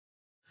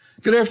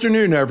Good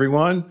afternoon,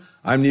 everyone.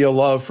 I'm Neil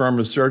Love from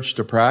Research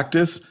to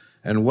Practice,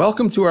 and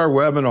welcome to our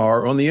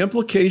webinar on the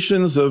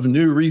implications of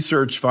new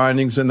research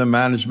findings in the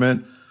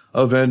management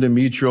of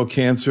endometrial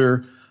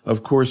cancer.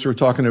 Of course, we're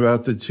talking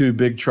about the two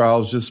big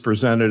trials just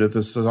presented at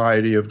the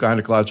Society of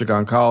Gynecologic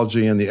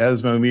Oncology and the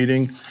ESMO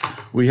meeting.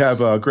 We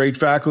have great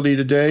faculty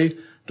today,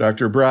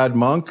 Dr. Brad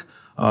Monk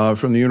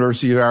from the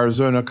University of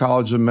Arizona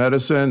College of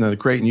Medicine and the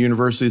Creighton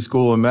University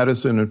School of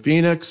Medicine in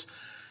Phoenix,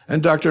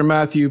 and Dr.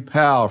 Matthew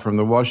Powell from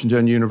the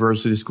Washington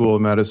University School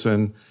of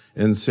Medicine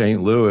in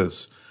St.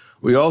 Louis.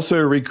 We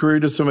also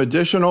recruited some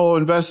additional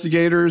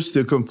investigators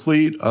to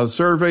complete a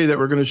survey that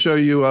we're going to show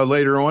you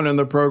later on in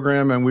the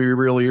program, and we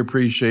really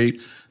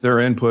appreciate their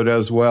input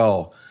as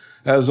well.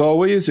 As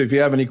always, if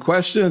you have any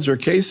questions or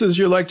cases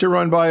you'd like to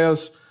run by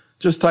us,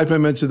 just type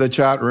them into the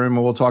chat room,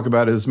 and we'll talk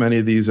about as many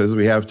of these as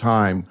we have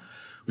time.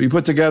 We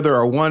put together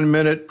a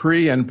 1-minute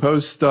pre and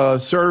post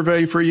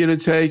survey for you to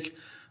take.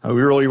 We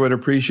really would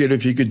appreciate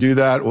if you could do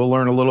that. We'll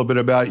learn a little bit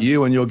about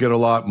you, and you'll get a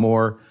lot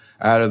more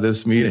out of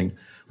this meeting.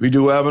 We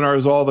do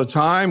webinars all the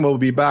time. We'll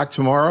be back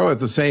tomorrow at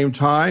the same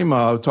time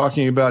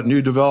talking about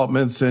new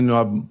developments in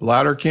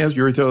bladder cancer,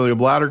 urothelial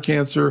bladder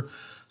cancer,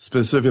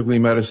 specifically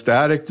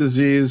metastatic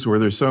disease, where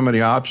there's so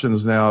many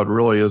options now. It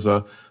really is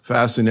a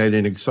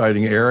fascinating,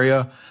 exciting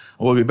area.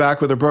 We'll be back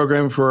with a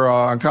program for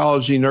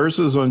oncology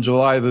nurses on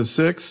July the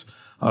 6th,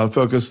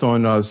 focused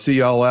on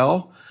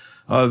CLL.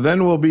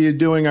 Then we'll be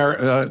doing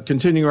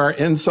continuing our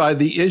Inside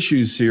the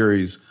Issues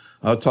series,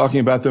 talking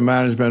about the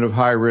management of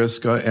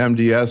high-risk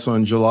MDS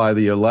on July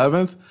the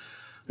 11th.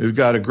 We've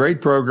got a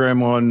great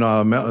program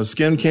on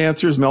skin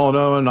cancers,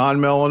 melanoma,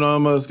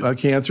 non-melanoma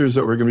cancers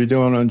that we're going to be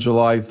doing on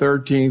July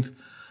 13th,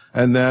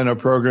 and then a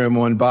program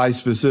on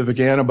bispecific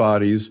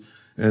antibodies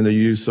and the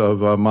use of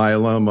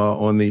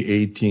myeloma on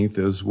the 18th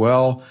as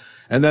well.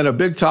 And then a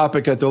big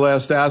topic at the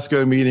last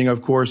ASCO meeting,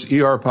 of course,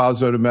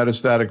 ER-positive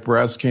metastatic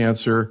breast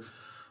cancer,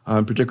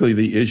 particularly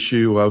the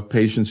issue of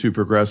patients who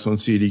progress on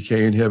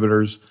CDK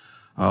inhibitors.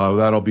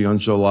 That'll be on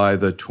July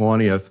the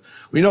 20th.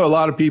 We know a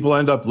lot of people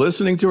end up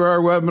listening to our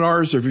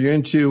webinars. If you're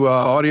into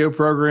audio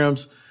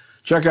programs,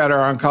 check out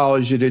our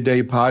Oncology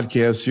Today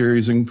podcast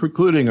series,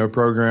 including a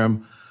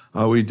program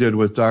we did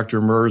with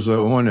Dr. Mirza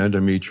on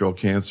endometrial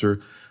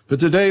cancer. But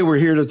today we're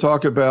here to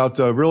talk about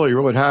really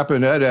what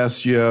happened at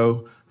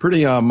SGO.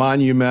 Pretty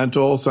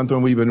monumental,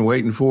 something we've been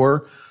waiting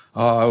for.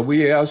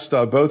 We asked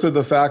both of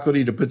the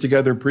faculty to put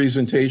together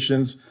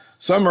presentations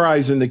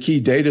summarizing the key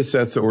data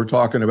sets that we're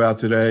talking about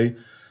today.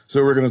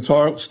 So we're going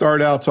to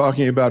start out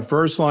talking about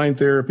first-line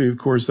therapy. Of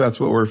course, that's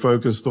what we're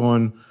focused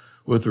on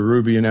with the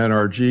Ruby and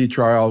NRG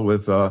trial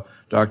with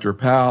Dr.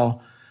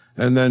 Powell.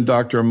 And then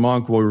Dr.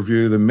 Monk will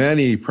review the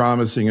many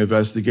promising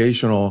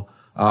investigational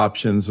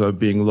options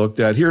being looked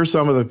at. Here are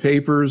some of the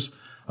papers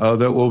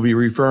that we'll be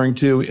referring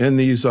to in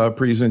these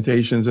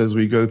presentations as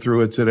we go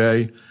through it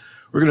today.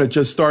 We're going to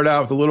just start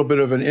out with a little bit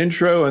of an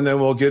intro, and then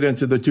we'll get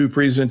into the two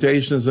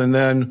presentations, and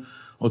then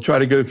we'll try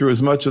to go through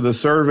as much of the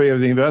survey of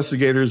the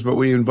investigators, but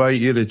we invite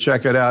you to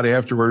check it out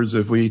afterwards.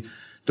 If we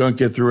don't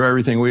get through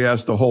everything, we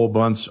asked a whole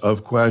bunch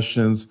of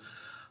questions.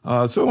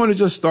 So I want to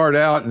just start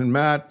out, and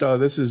Matt,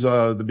 this is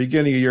the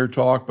beginning of your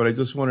talk, but I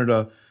just wanted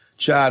to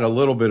chat a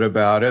little bit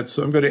about it.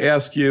 So I'm going to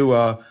ask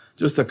you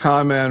just a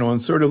comment on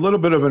sort of a little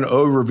bit of an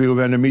overview of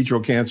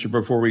endometrial cancer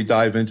before we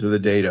dive into the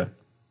data.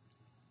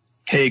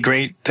 Hey,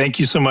 great. Thank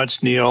you so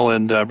much, Neil,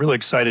 and really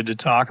excited to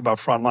talk about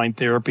frontline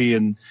therapy.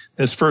 And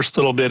this first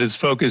little bit is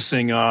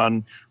focusing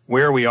on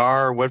where we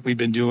are, what we've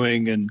been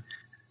doing,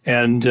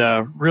 and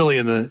really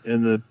in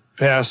the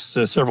past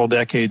several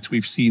decades,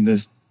 we've seen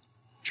this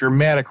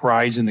dramatic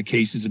rise in the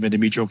cases of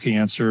endometrial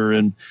cancer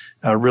and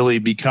really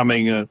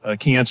becoming a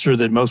cancer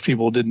that most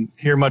people didn't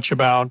hear much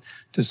about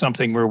to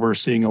something where we're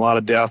seeing a lot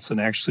of deaths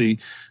and actually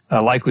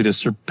likely to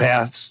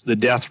surpass the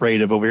death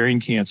rate of ovarian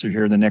cancer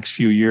here in the next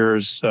few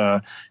years.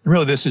 And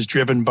really, this is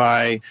driven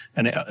by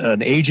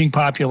an aging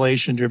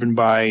population, driven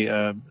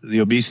by the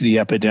obesity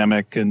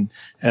epidemic, and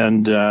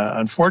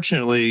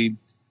unfortunately,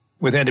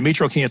 with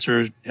endometrial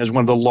cancer, has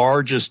one of the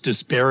largest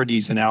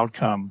disparities in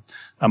outcome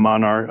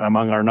among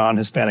our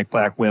non-Hispanic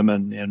Black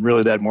women, and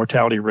really that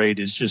mortality rate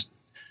is just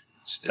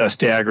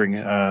staggering,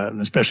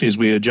 especially as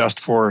we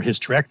adjust for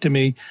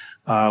hysterectomy.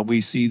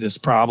 We see this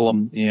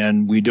problem,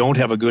 and we don't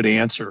have a good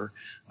answer.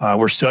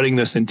 We're studying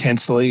this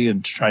intensely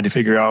and trying to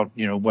figure out,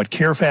 what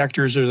care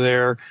factors are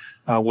there,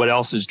 what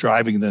else is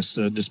driving this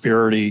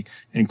disparity,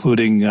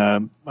 including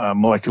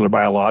molecular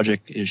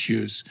biologic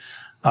issues.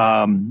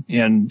 I'm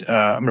going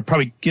to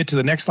probably get to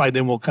the next slide,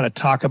 then we'll kind of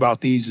talk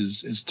about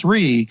these as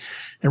three,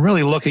 and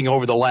really looking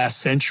over the last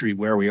century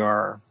where we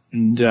are.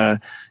 And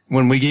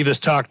when we gave this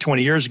talk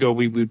 20 years ago,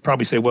 we would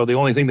probably say, well, the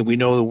only thing that we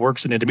know that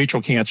works in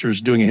endometrial cancer is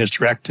doing a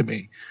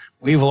hysterectomy.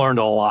 We've learned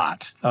a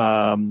lot,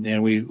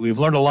 and we've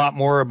learned a lot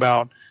more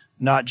about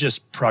not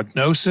just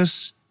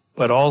prognosis,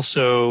 but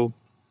also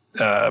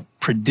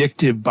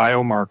predictive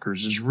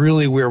biomarkers is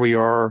really where we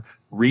are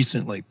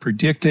recently,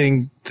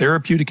 predicting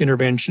therapeutic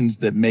interventions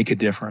that make a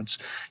difference.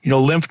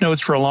 Lymph nodes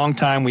for a long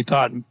time we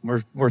thought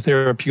were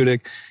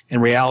therapeutic.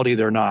 In reality,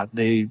 they're not.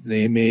 They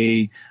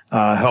may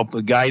help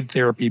with guide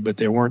therapy, but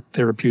they weren't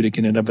therapeutic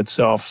in and of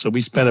itself. So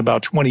we spent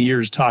about 20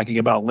 years talking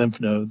about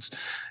lymph nodes,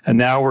 and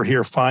now we're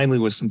here finally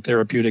with some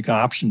therapeutic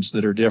options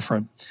that are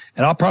different.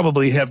 And I'll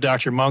probably have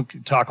Dr.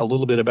 Monk talk a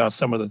little bit about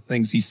some of the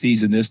things he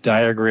sees in this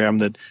diagram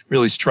that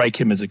really strike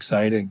him as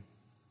exciting.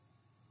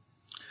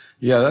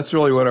 Yeah, that's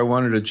really what I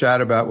wanted to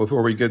chat about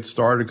before we get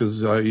started,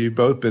 because you've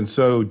both been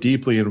so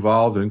deeply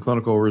involved in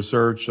clinical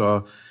research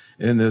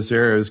in this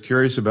area. I was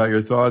curious about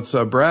your thoughts.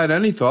 Brad,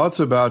 any thoughts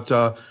about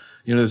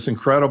this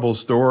incredible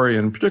story,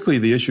 and particularly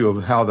the issue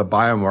of how the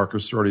biomarker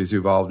story has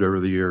evolved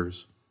over the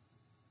years?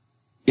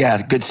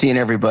 Yeah, good seeing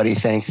everybody.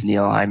 Thanks,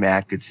 Neil. Hi,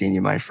 Matt. Good seeing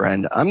you, my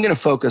friend. I'm going to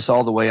focus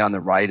all the way on the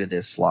right of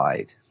this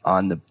slide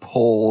on the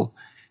pole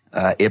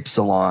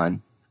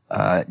epsilon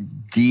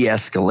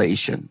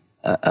de-escalation.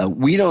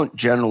 We don't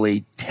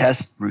generally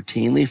test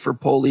routinely for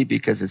POLE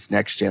because it's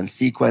next-gen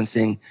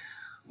sequencing.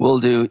 We'll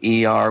do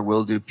ER,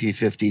 we'll do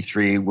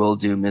P53, we'll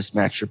do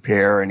mismatch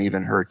repair, and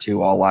even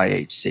HER2, all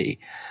IHC.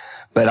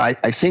 But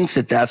I think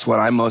that's what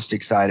I'm most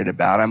excited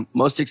about. I'm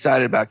most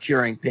excited about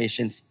curing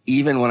patients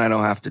even when I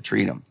don't have to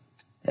treat them.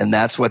 And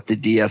that's what the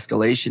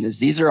de-escalation is.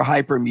 These are a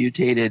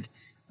hypermutated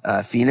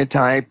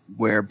phenotype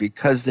where,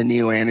 because the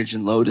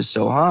neoantigen load is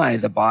so high,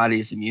 the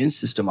body's immune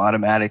system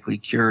automatically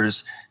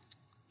cures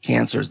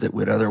cancers that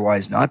would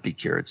otherwise not be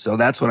cured. So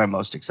that's what I'm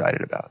most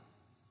excited about.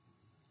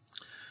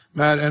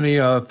 Matt, any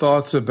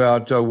thoughts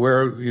about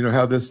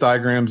how this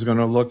diagram is going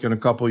to look in a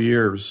couple of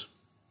years?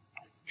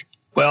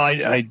 Well,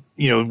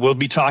 we'll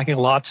be talking a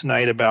lot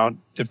tonight about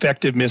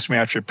effective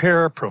mismatch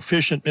repair,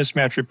 proficient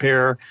mismatch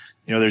repair.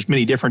 There's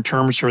many different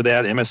terms for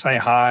that: MSI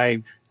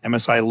high,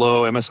 MSI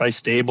low, MSI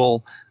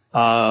stable.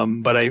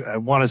 But I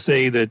want to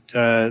say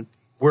that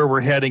where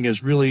we're heading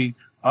is really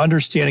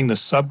understanding the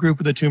subgroup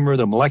of the tumor,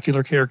 the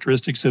molecular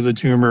characteristics of the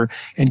tumor,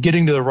 and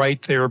getting to the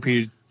right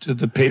therapy to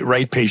the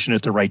right patient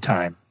at the right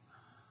time.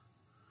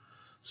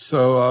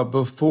 So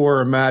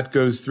before Matt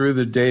goes through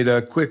the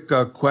data, quick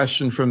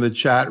question from the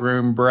chat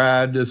room.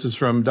 Brad, this is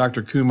from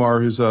Dr.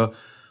 Kumar, who's a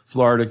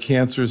Florida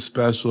cancer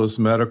specialist,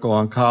 medical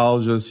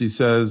oncologist. He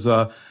says,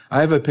 I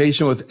have a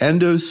patient with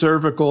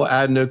endocervical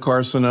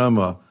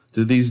adenocarcinoma.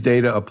 Do these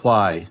data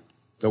apply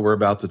that we're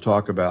about to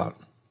talk about?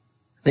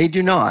 They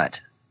do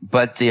not.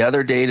 But the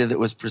other data that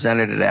was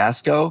presented at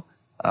ASCO,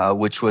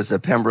 which was a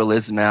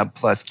pembrolizumab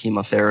plus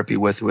chemotherapy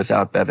with or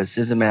without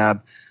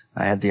bevacizumab,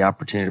 I had the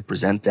opportunity to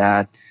present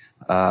that,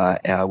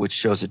 which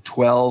shows a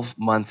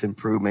 12-month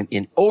improvement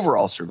in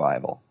overall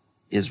survival,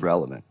 is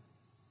relevant.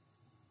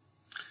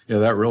 Yeah,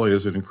 that really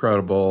is an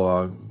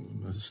incredible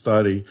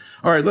study.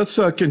 All right, let's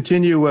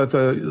continue with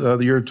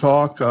your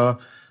talk.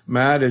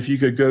 Matt, if you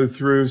could go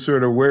through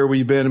sort of where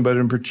we've been, but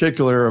in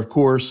particular, of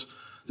course,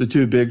 the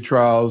two big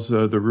trials,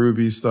 the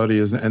RUBY study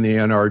and the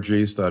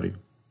NRG study.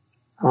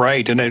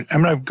 Right. And I'm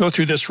going to go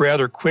through this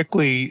rather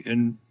quickly.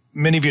 And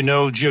many of you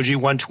know GOG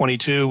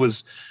 122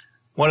 was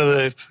one of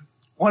the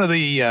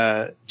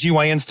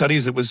GYN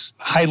studies that was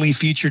highly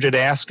featured at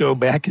ASCO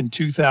back in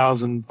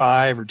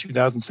 2005 or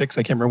 2006.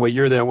 I can't remember what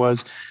year that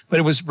was. But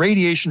it was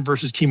radiation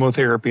versus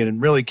chemotherapy.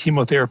 And really,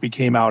 chemotherapy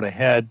came out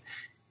ahead.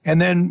 And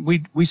then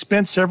we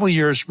spent several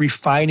years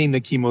refining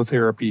the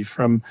chemotherapy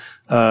from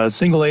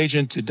single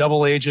agent to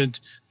double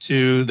agent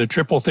to the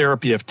triple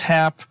therapy of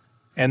TAP,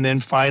 and then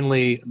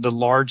finally the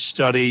large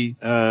study,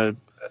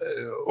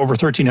 over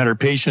 1,300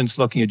 patients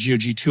looking at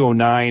GOG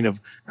 209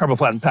 of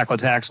carboplatin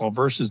paclitaxel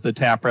versus the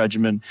TAP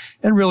regimen,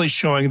 and really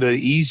showing the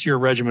easier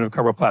regimen of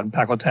carboplatin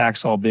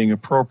paclitaxel being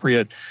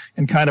appropriate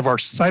and kind of our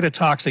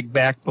cytotoxic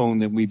backbone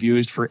that we've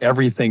used for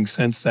everything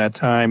since that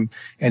time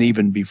and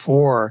even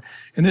before.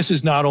 And this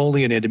is not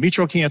only in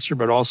endometrial cancer,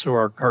 but also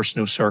our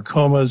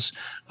carcinosarcomas.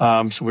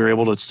 So we were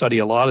able to study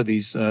a lot of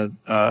these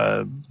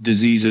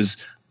diseases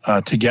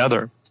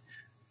together.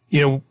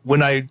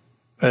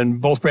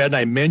 And both Brad and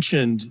I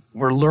mentioned,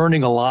 we're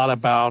learning a lot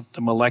about the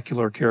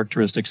molecular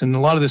characteristics. And a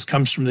lot of this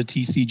comes from the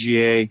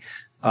TCGA.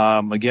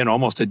 Again,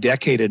 almost a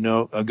decade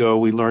ago,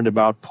 we learned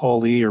about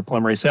POLE or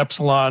polymerase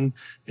epsilon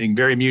being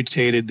very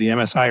mutated, the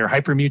MSI or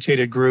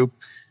hypermutated group.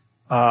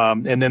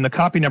 And then the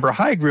copy number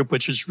high group,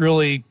 which is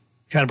really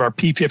kind of our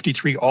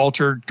P53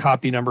 altered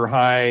copy number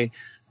high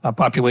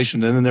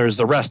population. And then there's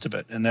the rest of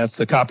it. And that's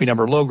the copy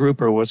number low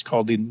group, or what's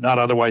called the not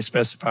otherwise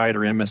specified, or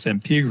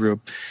MSMP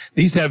group.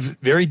 These have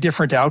very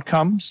different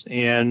outcomes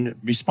and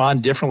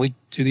respond differently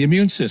to the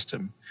immune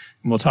system.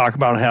 And we'll talk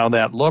about how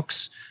that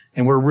looks.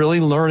 And we're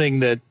really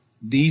learning that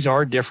these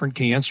are different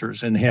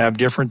cancers and have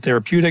different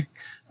therapeutic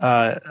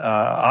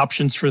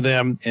options for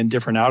them and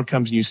different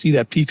outcomes. And you see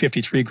that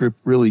P53 group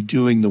really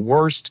doing the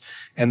worst,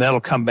 and that'll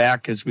come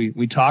back as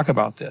we talk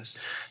about this.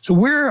 So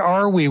where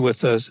are we with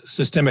the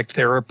systemic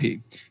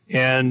therapy?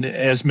 And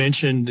as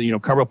mentioned,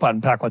 carboplatin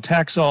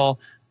paclitaxel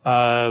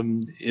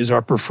is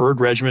our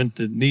preferred regimen.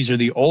 These are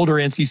the older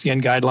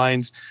NCCN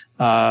guidelines,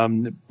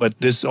 but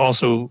this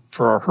also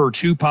for our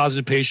HER2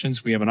 positive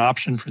patients, we have an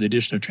option for the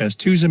addition of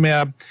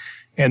trastuzumab.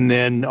 and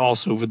then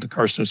also with the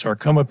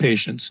carcinosarcoma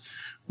patients.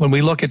 When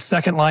we look at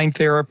second-line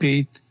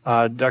therapy,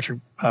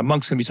 Dr.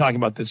 Monk's going to be talking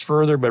about this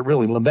further, but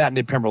really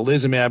lenvatinib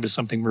pembrolizumab is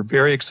something we're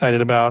very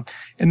excited about.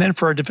 And then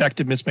for our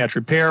defective mismatch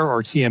repair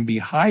or TMB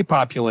high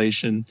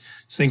population,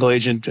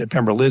 single-agent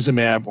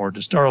pembrolizumab or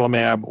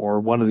dostarlimab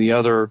or one of the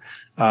other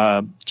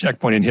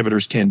checkpoint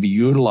inhibitors can be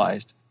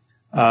utilized.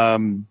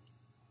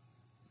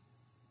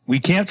 We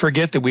can't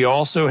forget that we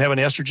also have an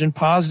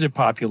estrogen-positive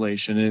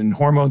population, and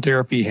hormone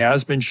therapy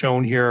has been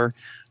shown here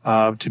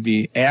to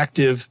be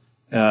active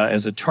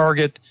as a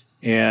target.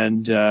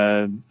 And,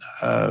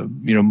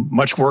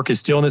 much work is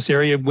still in this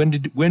area.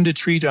 When to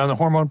treat on the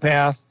hormone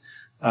path,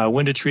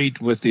 when to treat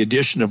with the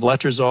addition of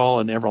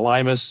letrozole and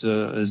everolimus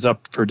is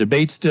up for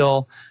debate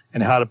still.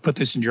 And how to put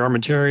this in your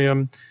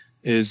armamentarium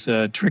is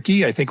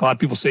tricky. I think a lot of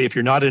people say if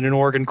you're not in an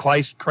organ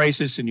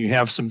crisis and you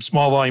have some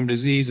small volume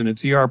disease and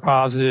it's ER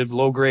positive,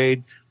 low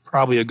grade,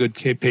 probably a good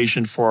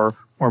patient for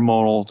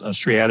hormonal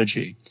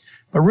strategy.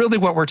 But really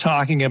what we're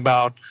talking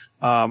about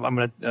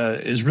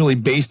is really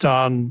based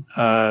on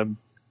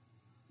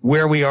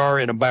where we are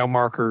in a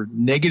biomarker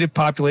negative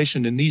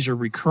population. And these are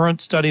recurrent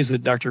studies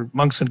that Dr.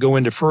 Monk's going to go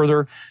into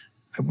further.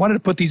 I wanted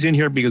to put these in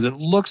here because it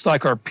looks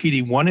like our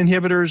PD-1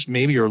 inhibitors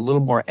maybe are a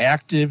little more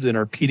active than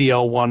our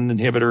PD-L1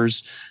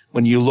 inhibitors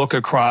when you look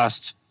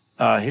across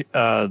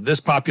this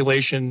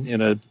population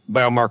in a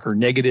biomarker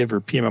negative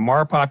or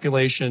PMMR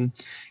population.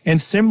 And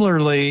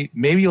similarly,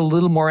 maybe a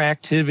little more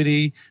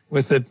activity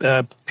with the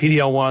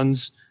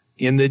PD-L1s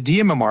in the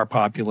DMMR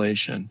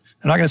population.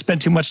 I'm not going to spend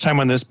too much time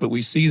on this, but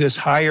we see this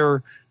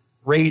higher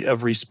rate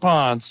of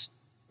response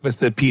with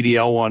the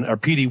PD-L1 or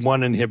PD-1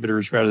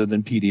 inhibitors rather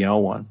than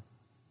PD-L1.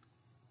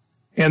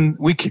 And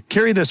we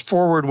carry this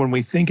forward when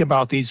we think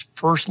about these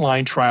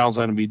first-line trials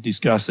I'm going to be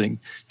discussing.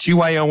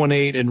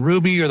 GY018 and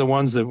Ruby are the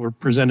ones that were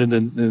presented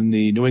in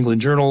the New England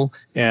Journal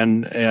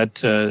and at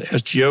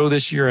SGO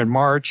this year in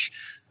March.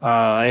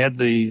 I had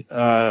the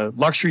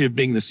luxury of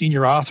being the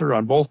senior author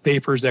on both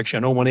papers.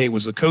 Actually, on 018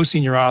 was the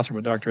co-senior author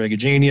with Dr.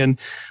 Agajanian,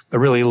 but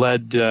really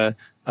led the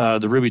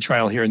Ruby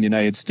trial here in the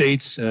United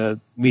States.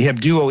 We have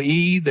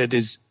DUO-E that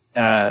is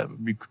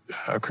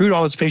accrued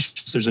all its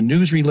patients. There's a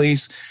news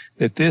release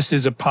that this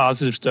is a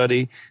positive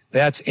study.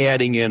 That's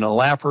adding in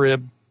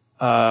olaparib.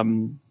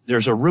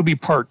 There's a Ruby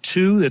Part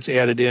 2 that's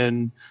added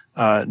in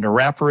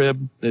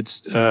niraparib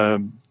that's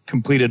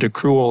completed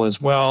accrual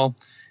as well.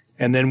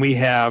 And then we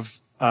have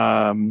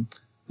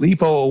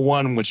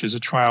LEAP-001, which is a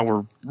trial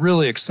we're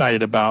really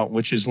excited about,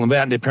 which is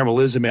lenvatinib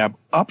pembrolizumab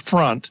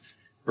upfront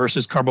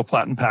versus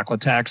carboplatin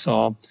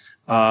paclitaxel.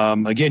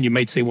 Again, you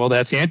might say, well,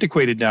 that's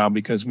antiquated now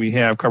because we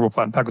have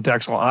carboplatin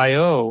paclitaxel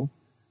IO,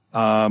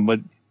 but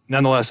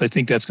nonetheless, I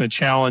think that's going to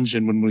challenge,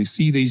 and when we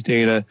see these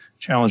data,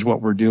 challenge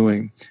what we're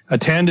doing.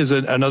 ATTEND is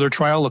another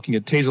trial looking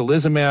at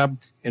tezolizumab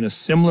in a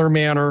similar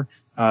manner.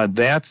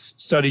 That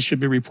study should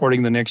be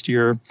reporting the next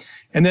year.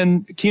 And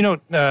then Keynote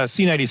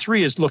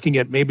C93 is looking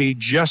at maybe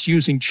just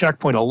using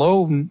checkpoint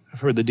alone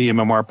for the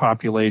DMMR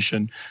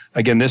population.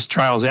 Again, this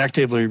trial is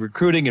actively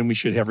recruiting, and we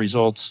should have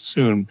results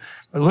soon.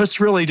 But let's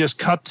really just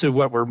cut to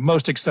what we're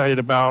most excited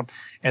about,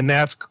 and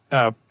that's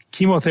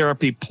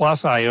chemotherapy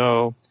plus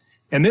IO.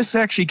 And this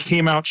actually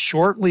came out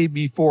shortly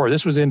before.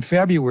 This was in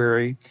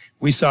February.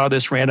 We saw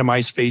this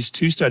randomized phase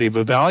 2 study of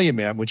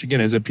avelumab, which again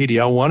is a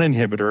PD-L1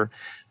 inhibitor.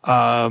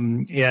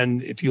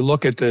 And if you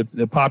look at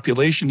the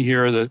population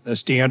here, the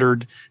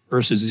standard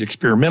versus the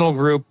experimental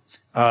group,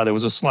 there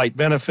was a slight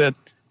benefit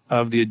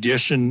of the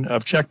addition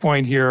of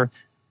checkpoint here.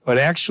 But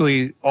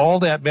actually, all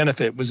that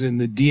benefit was in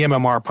the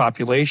DMMR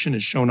population,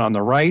 as shown on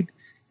the right.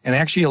 And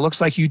actually, it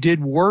looks like you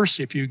did worse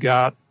if you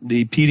got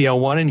the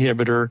PD-L1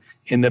 inhibitor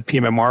in the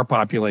PMMR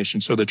population.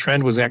 So the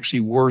trend was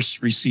actually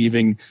worse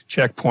receiving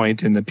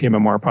checkpoint in the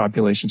PMMR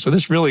population. So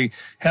this really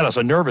had us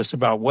nervous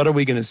about what are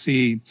we going to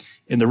see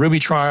in the Ruby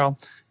trial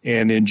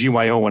and in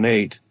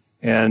GY018.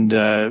 And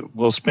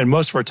we'll spend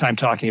most of our time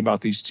talking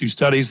about these two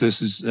studies.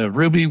 This is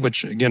Ruby,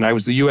 which, again, I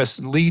was the U.S.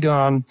 lead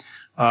on.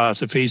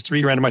 It's a phase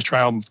 3 randomized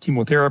trial of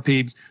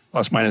chemotherapy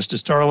plus minus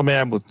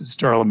dostarlimab with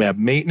dostarlimab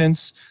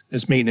maintenance.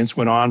 This maintenance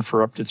went on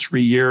for up to 3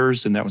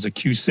 years, and that was a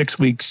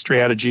Q6-week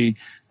strategy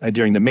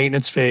during the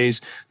maintenance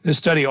phase. This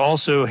study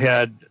also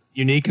had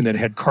unique in that it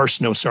had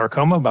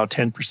carcinosarcoma. About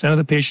 10% of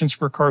the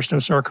patients were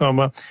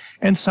carcinosarcoma,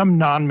 and some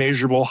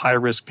non-measurable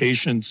high-risk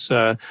patients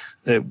that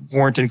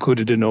weren't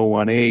included in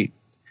 018.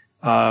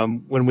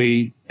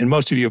 And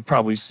most of you have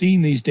probably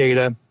seen these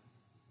data,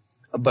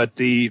 but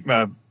the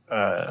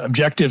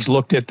objectives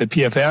looked at the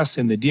PFS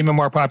in the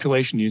DMMR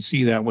population. You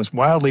see that was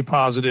wildly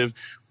positive.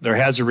 There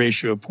has a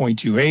ratio of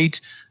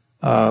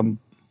 0.28.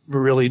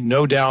 Really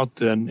no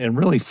doubt and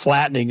really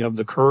flattening of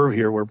the curve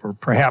here where we're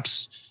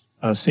perhaps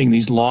seeing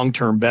these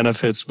long-term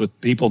benefits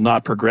with people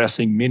not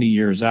progressing many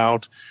years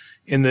out.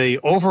 In the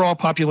overall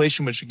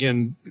population, which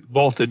again,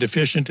 both the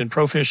deficient and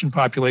proficient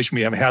population,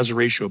 we have a hazard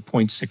ratio of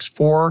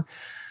 0.64.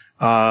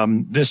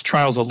 This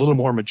trial is a little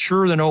more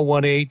mature than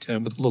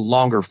 018 with a little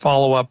longer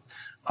follow-up.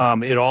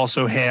 It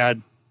also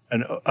had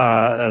an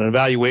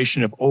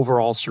evaluation of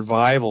overall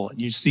survival.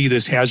 You see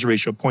this hazard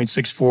ratio of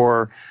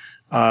 0.64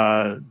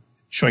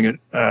 showing it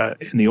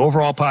in the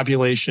overall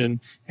population,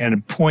 and a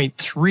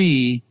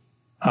 0.3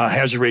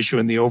 hazard ratio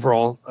in the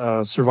overall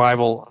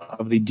survival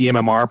of the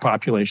DMMR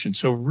population.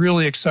 So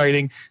really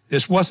exciting.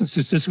 This wasn't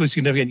statistically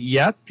significant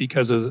yet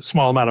because of the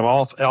small amount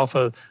of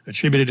alpha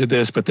attributed to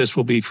this, but this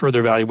will be further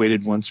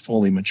evaluated once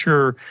fully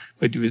mature.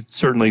 But it's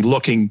certainly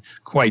looking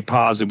quite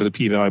positive with a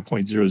p-value of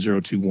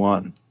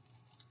 0.0021.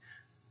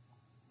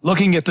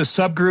 Looking at the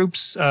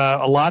subgroups,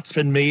 a lot's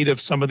been made of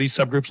some of these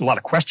subgroups. A lot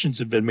of questions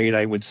have been made,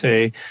 I would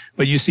say.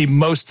 But you see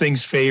most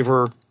things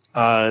favor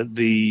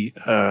the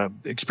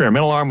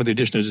experimental arm with the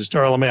addition of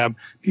dostarlimab.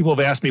 People have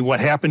asked me what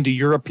happened to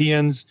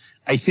Europeans.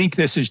 I think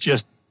this is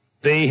just,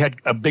 they had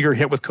a bigger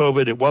hit with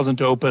COVID. It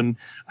wasn't open.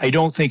 I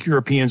don't think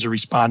Europeans are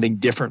responding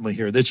differently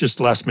here. That's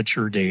just less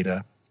mature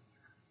data.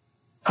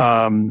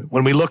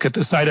 When we look at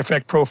the side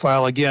effect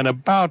profile, again,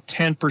 about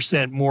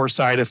 10% more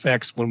side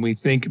effects when we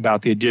think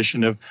about the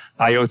addition of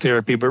IO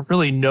therapy, but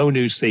really no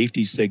new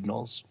safety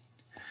signals.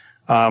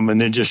 And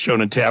then just shown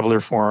in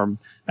tabular form.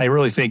 I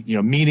really think,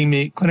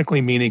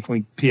 clinically meaningful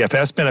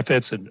PFS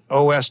benefits, an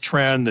OS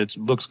trend that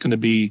looks to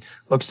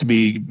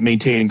be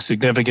maintaining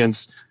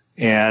significance,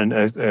 and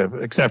a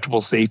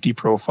acceptable safety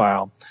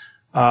profile.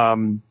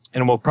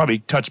 And we'll probably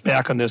touch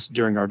back on this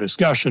during our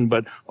discussion,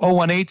 but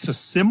 018 is a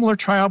similar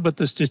trial, but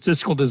the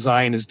statistical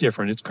design is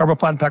different. It's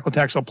carboplatin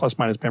paclitaxel plus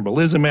minus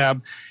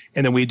pembrolizumab.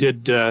 And then we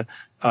did 2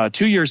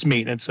 years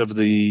maintenance of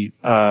the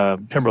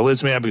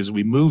pembrolizumab because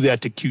we moved that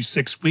to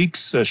Q6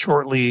 weeks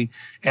shortly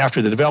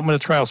after the development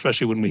of the trial,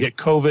 especially when we hit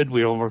COVID.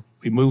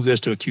 We moved this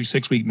to a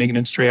Q6-week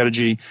maintenance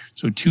strategy.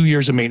 So 2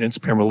 years of maintenance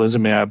of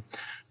pembrolizumab.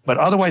 But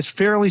otherwise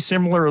fairly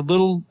similar, a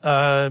little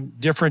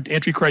different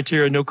entry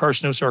criteria, no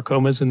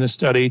carcinosarcomas in this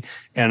study,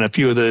 and a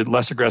few of the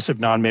less aggressive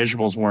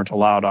non-measurables weren't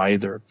allowed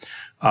either.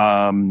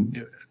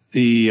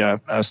 The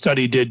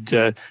study did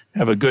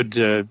have a good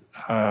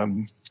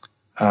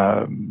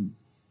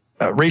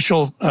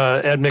racial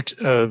admix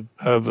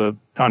of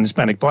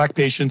non-Hispanic Black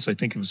patients. I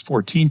think it was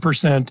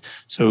 14%,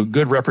 so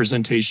good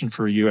representation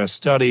for a U.S.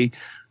 study.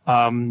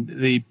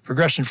 The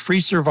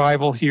progression-free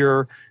survival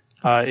here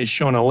is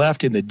shown on the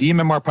left in the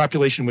DMMR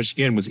population, which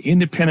again was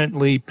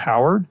independently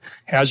powered,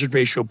 hazard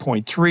ratio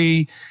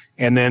 0.3,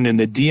 and then in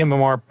the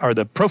DMMR or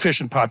the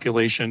proficient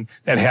population,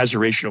 that hazard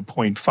ratio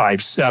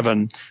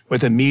 0.57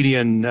 with a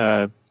median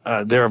there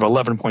of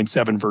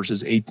 11.7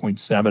 versus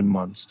 8.7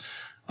 months.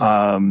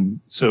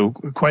 So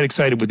quite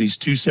excited with these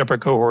two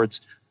separate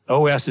cohorts.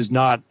 OS is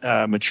not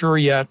mature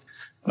yet,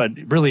 but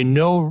really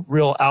no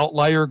real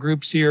outlier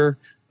groups here.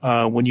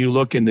 When you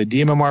look in the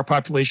DMMR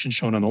population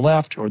shown on the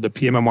left or the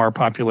PMMR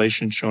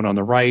population shown on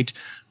the right,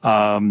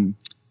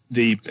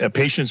 the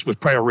patients with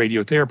prior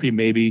radiotherapy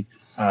may be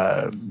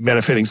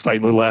benefiting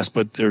slightly less,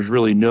 but there's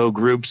really no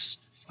groups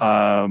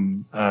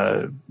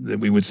that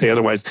we would say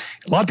otherwise.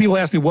 A lot of people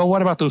ask me, well,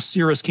 what about those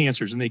serous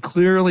cancers? And they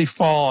clearly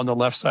fall on the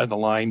left side of the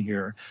line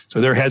here.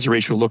 So their hazard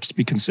ratio looks to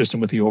be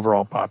consistent with the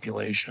overall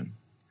population.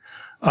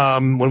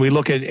 When we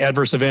look at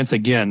adverse events,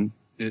 again,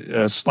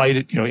 a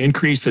slight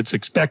increase that's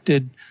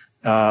expected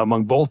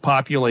among both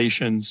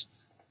populations,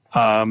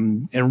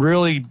 and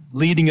really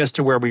leading us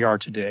to where we are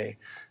today.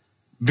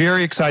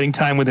 Very exciting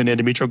time within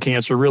endometrial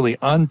cancer, really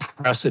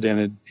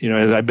unprecedented.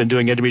 I've been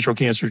doing endometrial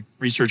cancer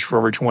research for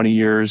over 20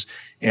 years,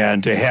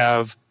 and to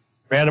have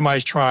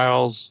randomized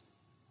trials,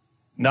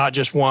 not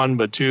just 1,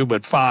 but 2,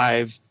 but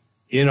 5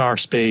 in our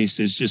space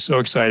is just so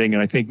exciting.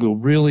 And I think will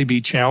really be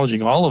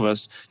challenging all of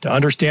us to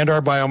understand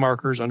our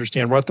biomarkers,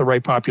 understand what the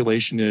right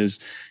population is,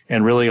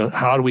 and really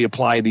how do we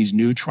apply these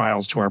new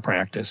trials to our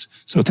practice.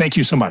 So thank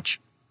you so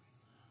much.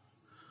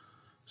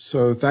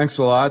 So thanks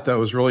a lot. That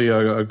was really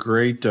a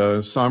great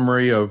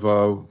summary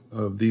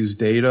of these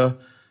data.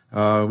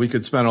 We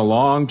could spend a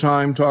long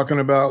time talking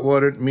about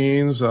what it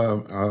means,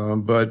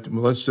 but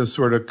let's just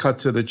sort of cut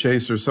to the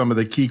chase or some of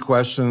the key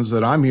questions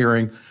that I'm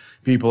hearing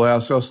people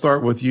ask. I'll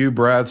start with you,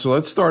 Brad. So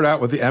let's start out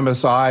with the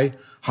MSI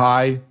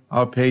high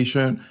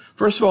patient.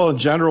 First of all, in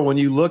general, when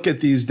you look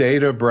at these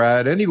data,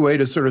 Brad, any way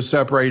to sort of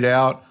separate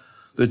out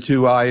the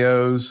two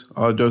IOs,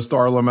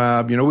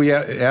 dostarlimab? We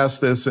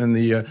asked this in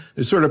the,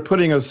 sort of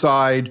putting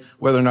aside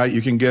whether or not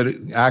you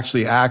can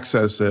actually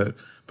access it.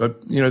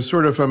 But,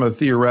 sort of from a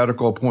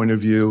theoretical point of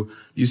view,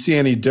 you see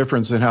any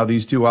difference in how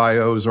these two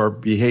IOs are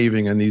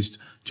behaving in these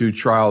two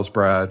trials,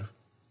 Brad?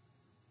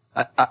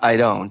 I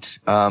don't.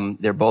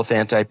 They're both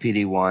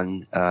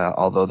anti-PD-1,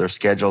 although their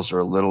schedules are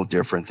a little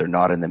different. They're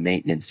not in the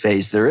maintenance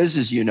phase. There is,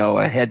 as you know,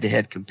 a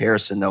head-to-head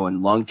comparison, though,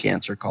 in lung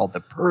cancer called the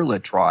PERLA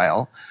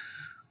trial,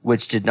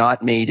 which did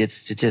not meet its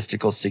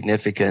statistical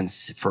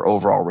significance for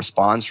overall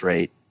response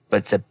rate.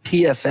 But the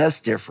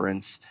PFS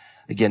difference,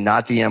 again,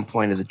 not the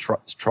endpoint of the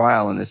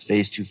trial in this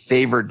phase 2,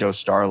 favored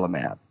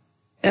dostarlimab.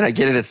 And I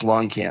get it, it's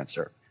lung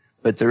cancer.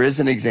 But there is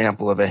an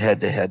example of a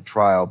head-to-head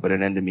trial, but in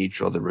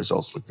endometrial, the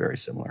results look very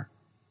similar.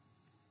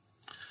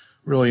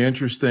 Really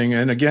interesting.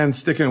 And again,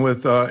 sticking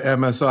with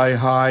MSI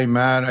high,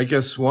 Matt, I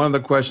guess one of the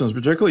questions,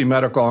 particularly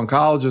medical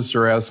oncologists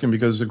are asking,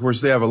 because of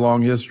course they have a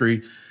long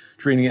history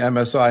treating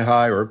MSI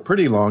high, or a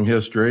pretty long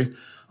history,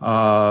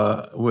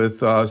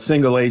 with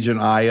single agent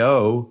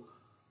IO.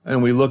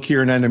 And we look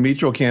here in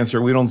endometrial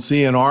cancer, we don't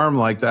see an arm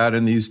like that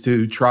in these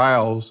two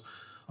trials.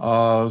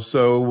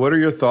 So what are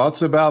your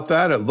thoughts about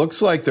that? It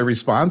looks like the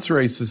response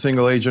rates to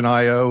single agent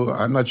IO,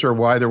 I'm not sure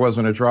why there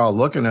wasn't a trial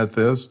looking at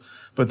this,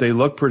 but they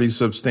look pretty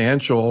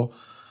substantial.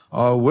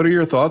 What are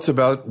your thoughts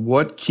about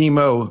what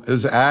chemo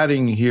is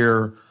adding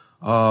here,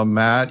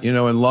 Matt? You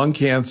know, in lung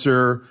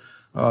cancer,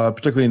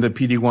 particularly in the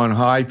PD-1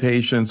 high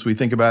patients, we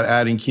think about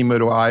adding chemo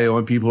to IO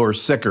in people who are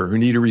sicker, who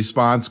need a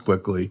response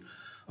quickly.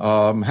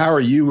 How are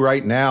you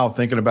right now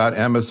thinking about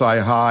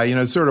MSI high, you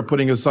know, sort of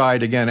putting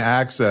aside, again,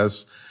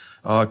 access?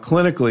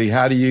 Clinically,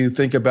 how do you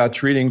think about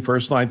treating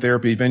first-line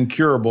therapy of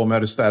incurable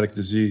metastatic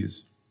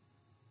disease?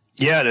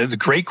 Yeah, it's a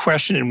great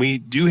question. And we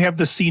do have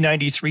the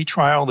C93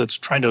 trial that's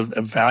trying to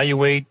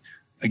evaluate.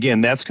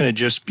 Again, that's going to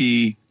just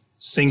be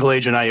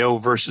single-agent IO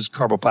versus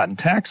carboplatin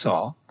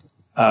Taxol,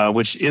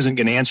 which isn't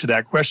going to answer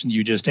that question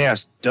you just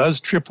asked. Does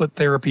triplet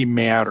therapy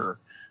matter?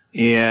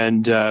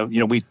 And,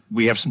 you know,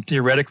 we have some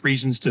theoretic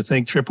reasons to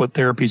think triplet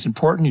therapy is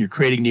important. You're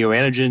creating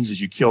neoantigens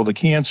as you kill the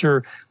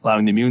cancer,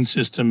 allowing the immune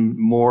system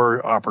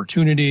more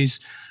opportunities.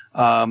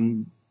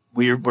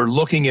 We're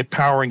looking at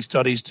powering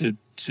studies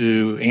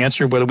to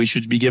answer whether we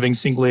should be giving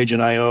single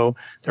agent IO.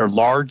 They're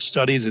large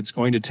studies. It's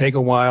going to take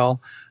a while.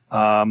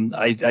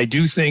 I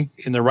do think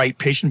in the right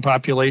patient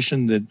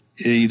population that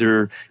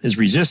either is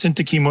resistant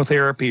to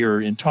chemotherapy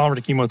or intolerant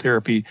to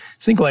chemotherapy,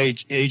 single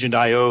agent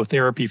IO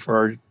therapy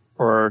for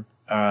our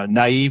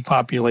naive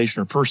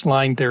population or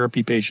first-line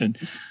therapy patient,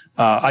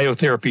 IO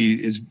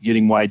therapy is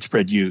getting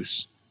widespread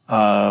use.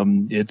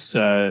 It's,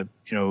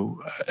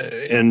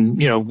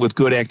 with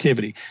good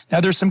activity. Now,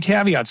 there's some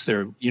caveats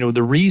there. You know,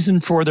 the reason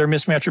for their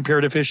mismatch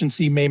repair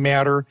deficiency may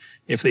matter.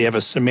 If they have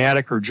a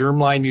somatic or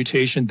germline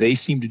mutation, they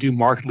seem to do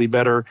markedly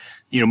better.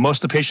 You know,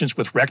 most of the patients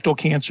with rectal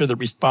cancer that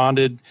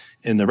responded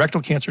in the rectal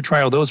cancer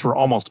trial, those were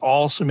almost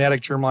all somatic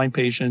germline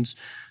patients.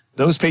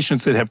 Those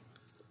patients that have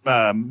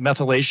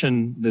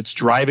methylation that's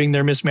driving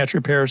their mismatch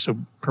repair, so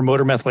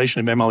promoter methylation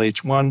of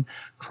MLH1,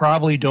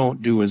 probably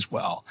don't do as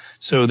well.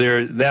 So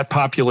that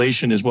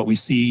population is what we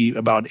see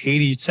about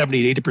 70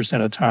 to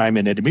 80% of the time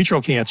in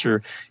endometrial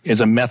cancer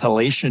is a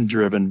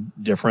methylation-driven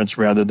difference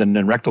rather than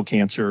in rectal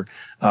cancer.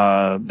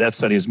 That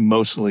study is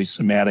mostly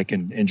somatic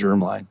and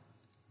germline.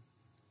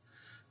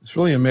 It's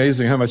really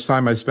amazing how much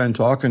time I spend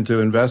talking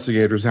to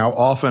investigators, how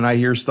often I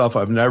hear stuff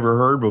I've never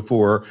heard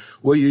before.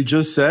 What you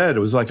just said,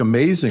 it was like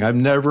amazing. I've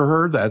never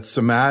heard that.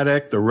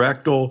 Somatic, the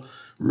rectal,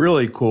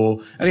 really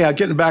cool. Anyhow,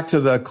 getting back to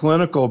the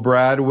clinical,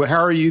 Brad, how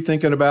are you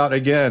thinking about,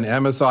 again,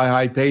 MSI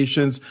high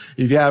patients?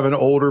 If you have an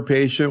older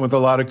patient with a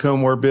lot of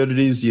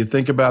comorbidities, do you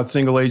think about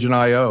single agent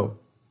IO?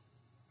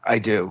 I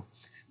do.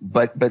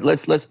 But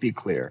let's be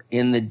clear.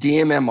 In the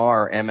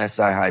DMMR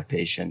MSI high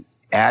patient,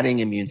 adding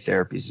immune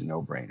therapy is a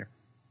no-brainer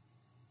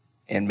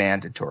and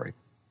mandatory.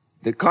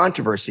 The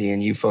controversy,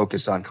 and you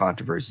focus on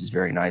controversies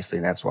very nicely,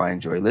 and that's why I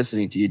enjoy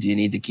listening to you. Do you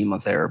need the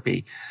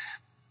chemotherapy?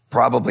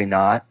 Probably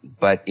not,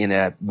 but in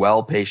a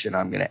well patient,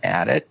 I'm going to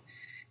add it.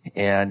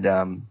 And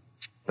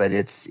but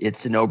it's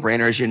a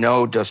no-brainer. As you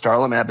know,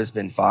 dostarlimab has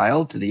been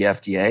filed to the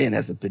FDA and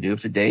has a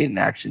PDUFA date, an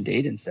action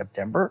date in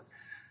September.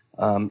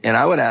 And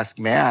I would ask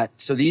Matt,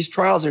 so these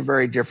trials are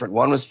very different.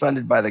 One was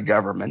funded by the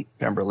government,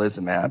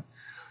 pembrolizumab,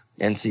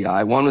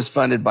 NCI. One was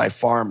funded by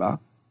pharma.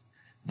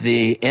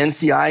 The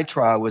NCI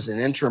trial was an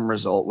interim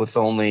result with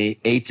only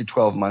 8 to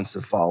 12 months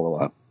of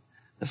follow-up.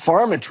 The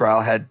pharma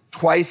trial had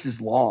twice as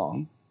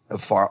long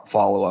of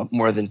follow-up,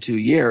 more than 2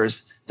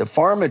 years. The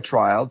pharma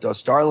trial,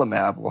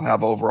 dostarlimab, will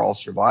have overall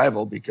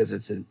survival because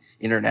it's an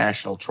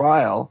international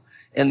trial,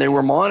 and they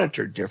were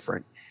monitored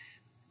different.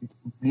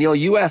 Neil,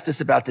 you asked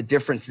us about the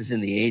differences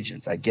in the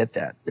agents. I get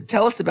that. But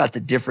tell us about the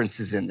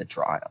differences in the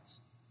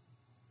trials.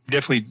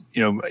 Definitely,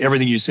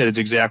 everything you said is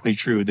exactly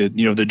true. That,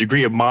 the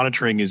degree of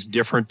monitoring is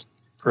different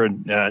for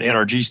an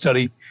NRG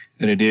study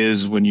than it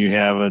is when you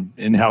have an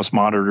in-house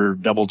monitor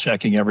double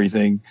checking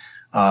everything.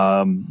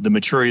 The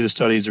maturity of the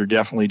studies are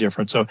definitely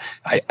different. So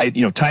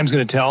time's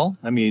going to tell.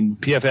 I mean,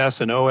 PFS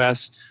and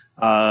OS,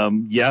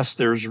 yes,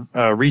 there's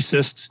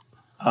RECIST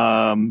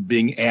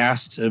being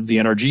asked of the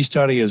NRG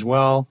study as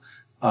well.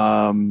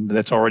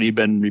 That's already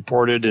been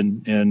reported,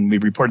 and we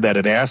reported that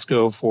at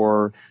ASCO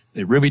for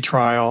the Ruby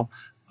trial.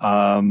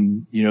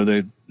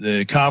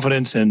 The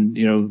confidence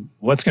and,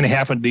 what's going to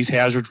happen to these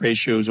hazard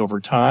ratios over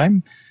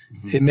time,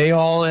 it may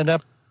all end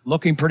up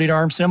looking pretty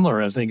darn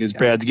similar, I think, as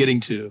Brad's getting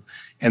to.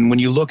 And when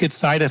you look at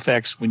side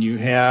effects, when you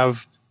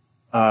have,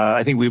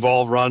 I think we've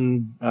all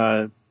run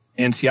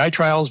NCI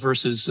trials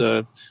versus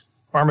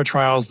pharma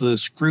trials, the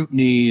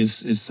scrutiny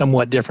is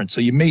somewhat different.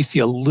 So you may see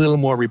a little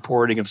more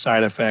reporting of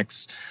side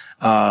effects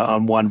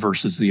on one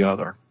versus the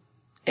other.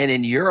 And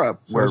in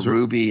Europe, where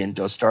Ruby and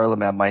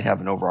dostarlimab might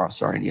have an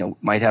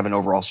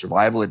overall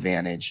survival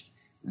advantage,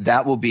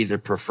 that will be the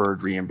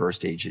preferred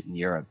reimbursed agent in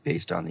Europe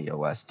based on the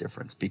OS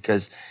difference.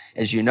 Because,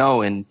 as you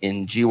know, in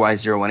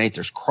GY018,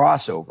 there's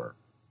crossover.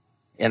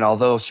 And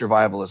although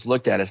survival is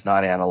looked at as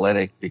not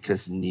analytic,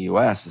 because in the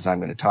US, as I'm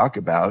going to talk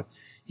about,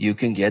 you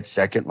can get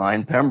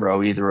second-line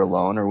Pembro either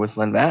alone or with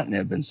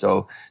lenvatinib. And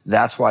so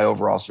that's why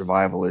overall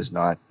survival is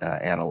not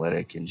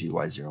analytic in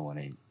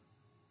GY018.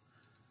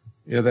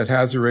 Yeah, that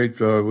hazard rate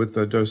with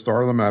the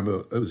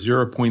dostarlimab,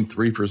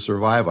 0.3 for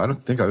survival. I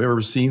don't think I've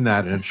ever seen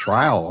that in a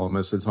trial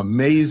almost. It's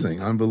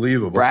amazing,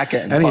 unbelievable.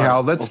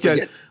 Anyhow, let's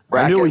get...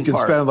 I knew we could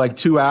spend like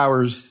 2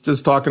 hours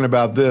just talking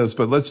about this,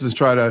 but let's just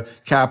try to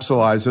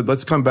capsulize it.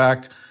 Let's come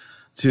back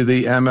to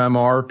the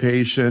MMR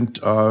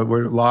patient.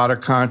 Where a lot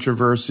of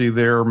controversy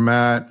there,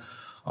 Matt.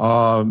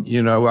 I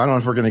don't know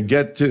if we're going to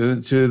get to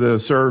the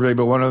survey,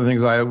 but one of the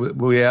things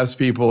we ask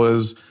people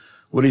is,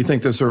 what do you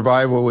think the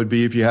survival would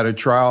be if you had a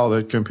trial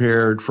that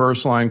compared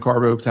first-line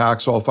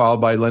carbotaxol followed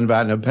by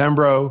lenvatinib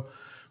pembro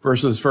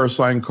versus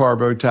first-line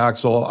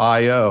carbotaxol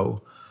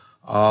IO?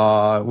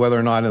 Whether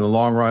or not in the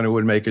long run it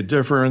would make a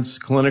difference.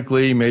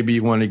 Clinically, maybe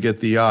you want to get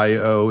the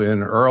IO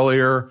in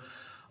earlier.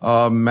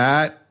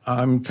 Matt,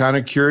 I'm kind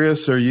of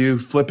curious, are you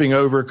flipping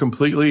over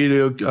completely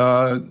to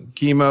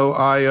chemo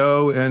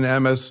IO in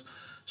MS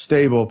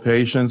stable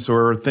patients,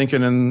 or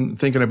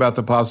thinking about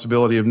the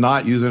possibility of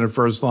not using a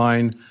first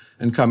line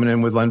and coming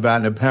in with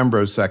lenvatinib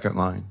pembro second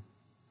line?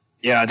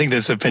 Yeah, I think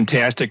that's a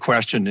fantastic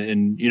question.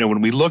 And,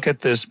 when we look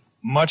at this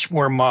much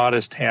more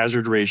modest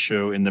hazard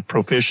ratio in the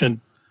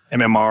proficient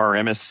MMR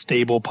or MS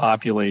stable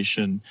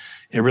population,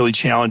 it really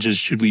challenges,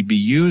 should we be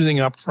using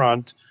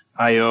upfront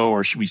IO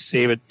or should we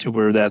save it to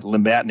where that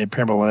lenvatinib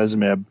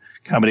pembrolizumab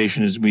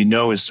combination, as we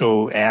know, is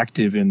so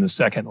active in the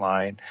second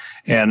line.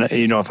 And,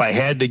 if I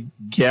had to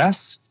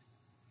guess,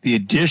 the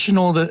addition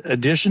of the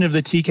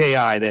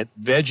TKI, that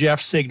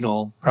VEGF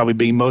signal probably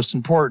being most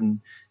important,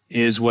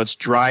 is what's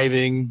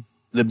driving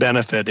the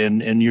benefit.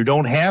 And you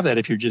don't have that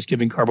if you're just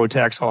giving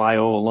carbotaxol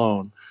IO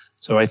alone.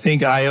 So I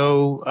think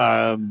IO,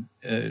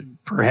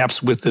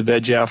 perhaps with the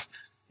VEGF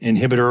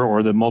inhibitor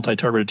or the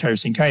multi-targeted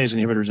tyrosine kinase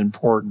inhibitor, is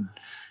important.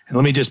 And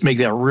let me just make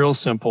that real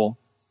simple.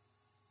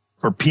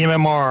 For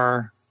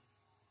PMMR,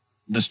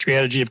 the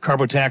strategy of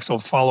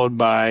carbotaxol followed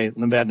by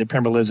lenvatinib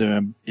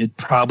pembrolizumab, it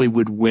probably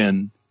would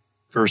win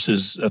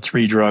versus a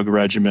 3-drug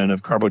regimen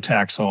of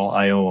carbotaxol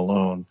IO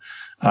alone.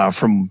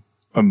 From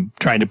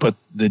trying to put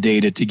the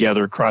data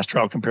together,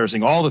 cross-trial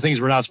comparison, all the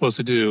things we're not supposed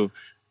to do,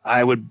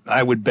 I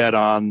would bet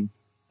on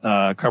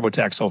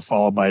carbotaxol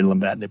followed by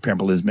lenvatinib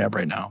pembrolizumab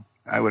right now.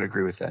 I would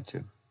agree with that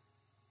too.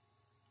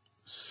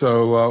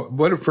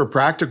 So for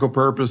practical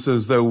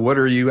purposes, though, what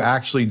are you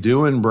actually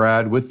doing,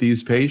 Brad, with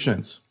these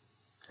patients?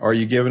 Are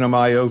you giving them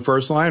IO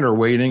first line or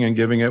waiting and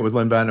giving it with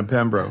lenvatinib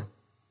pembro?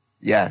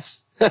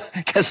 Yes,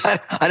 because I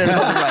don't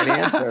know the right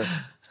answer.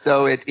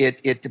 So it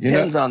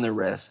depends on the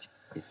risk.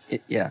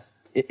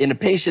 In a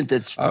patient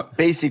that's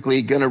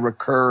basically going to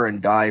recur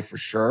and die for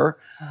sure,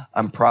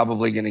 I'm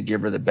probably going to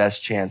give her the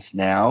best chance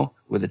now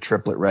with a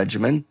triplet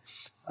regimen.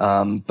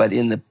 But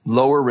in the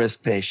lower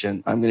risk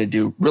patient, I'm going to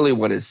do really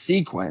what is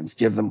sequence,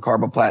 give them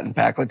carboplatin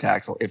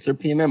paclitaxel if they're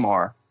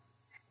PMMR.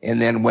 And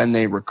then when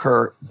they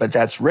recur, but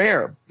that's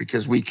rare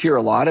because we cure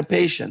a lot of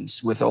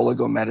patients with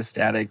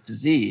oligometastatic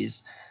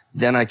disease,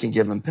 then I can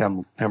give them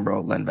pembro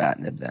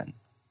lenvatinib then.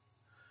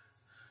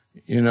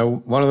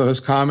 One of the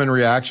most common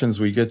reactions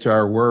we get to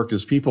our work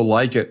is people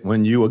like it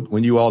when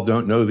you all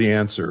don't know the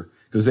answer,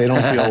 because they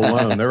don't feel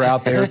alone. They're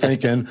out there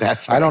thinking,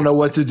 that's right. I don't know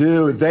what to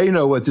do. They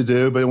know what to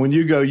do. But when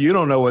you go, you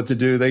don't know what to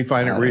do, they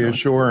find it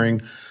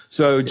reassuring.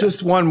 So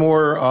just one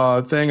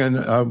more thing,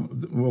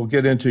 and we'll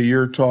get into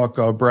your talk,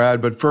 Brad.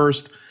 But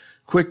first,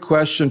 quick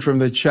question from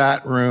the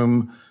chat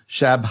room.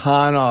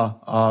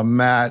 Shabhana,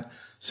 Matt,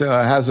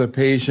 has a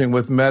patient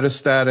with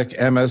metastatic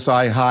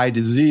MSI high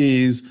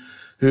disease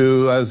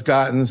who has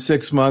gotten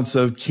 6 months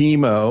of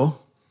chemo.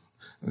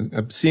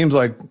 It seems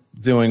like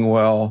doing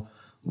well.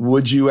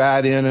 Would you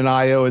add in an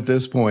IO at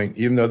this point,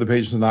 even though the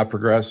patient's not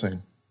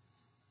progressing?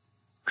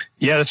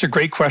 Yeah, that's a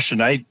great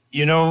question. I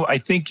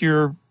think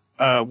you're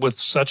with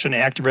such an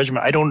active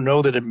regimen, I don't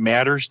know that it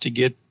matters to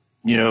get,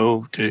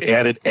 to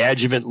add it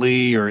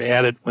adjuvantly or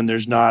add it when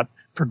there's not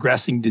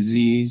progressing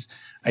disease.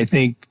 I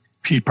think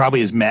she probably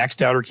has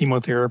maxed out her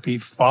chemotherapy.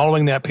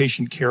 Following that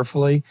patient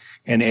carefully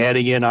and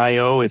adding in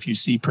IO if you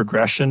see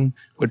progression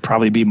would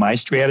probably be my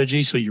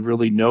strategy, so you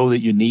really know that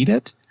you need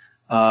it.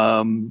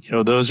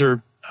 Those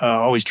are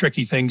always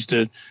tricky things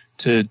to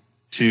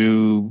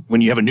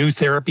when you have a new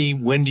therapy,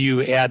 when do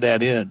you add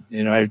that in?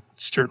 I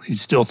certainly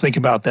still think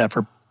about that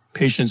for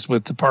patients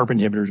with the PARP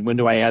inhibitors. When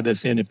do I add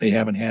this in if they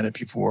haven't had it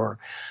before?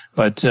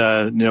 But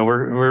it's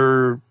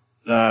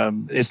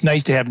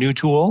nice to have new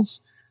tools.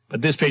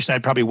 But this patient,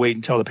 I'd probably wait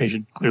until the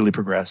patient clearly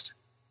progressed.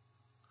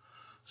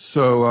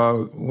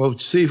 So we'll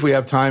see if we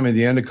have time at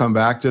the end to come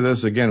back to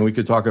this. Again, we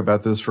could talk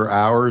about this for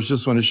hours.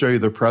 Just want to show you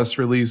the press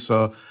release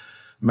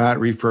Matt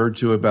referred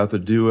to about the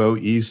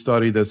DUO-E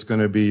study that's going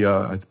to be,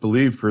 I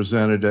believe,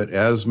 presented at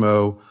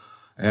ESMO.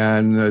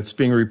 And it's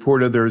being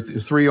reported there are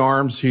 3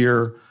 arms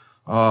here,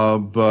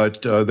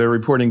 but they're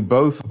reporting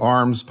both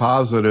arms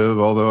positive,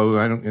 although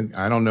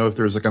I don't know if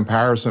there's a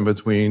comparison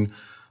between.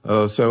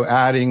 So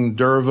adding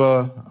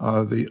Durva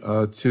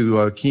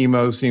to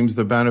chemo seems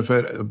the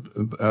benefit,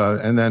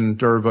 and then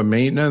Durva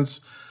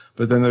maintenance.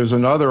 But then there's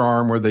another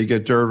arm where they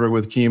get durva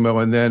with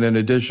chemo, and then in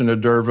addition to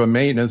durva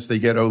maintenance, they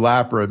get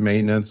olaparib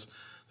maintenance.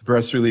 The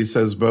press release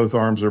says both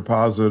arms are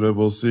positive.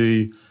 We'll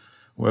see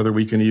whether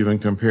we can even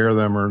compare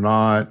them or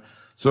not.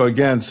 So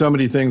again, so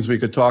many things we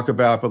could talk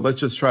about, but let's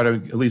just try to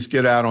at least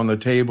get out on the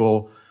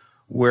table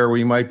where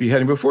we might be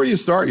heading. Before you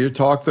start your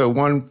talk, though,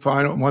 one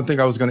thing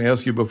I was going to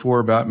ask you before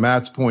about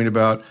Matt's point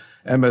about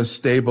MS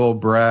stable,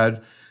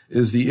 Brad,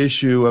 is the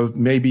issue of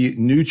maybe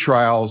new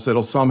trials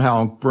that'll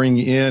somehow bring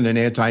in an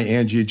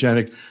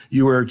anti-angiogenic.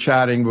 You were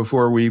chatting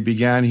before we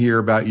began here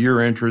about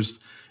your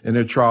interest in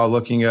a trial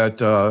looking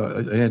at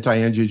an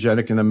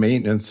anti-angiogenic in the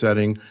maintenance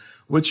setting.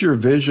 What's your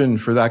vision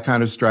for that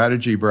kind of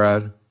strategy,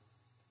 Brad?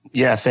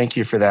 Yeah, thank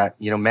you for that.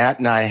 Matt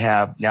and I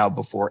have now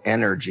before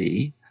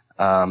Energy,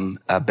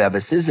 a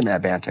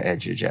bevacizumab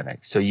anti-angiogenic.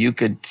 So you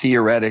could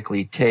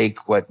theoretically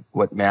take what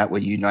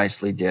you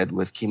nicely did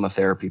with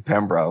chemotherapy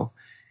pembro,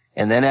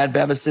 and then add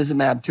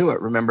bevacizumab to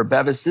it. Remember,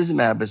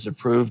 bevacizumab is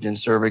approved in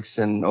cervix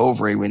and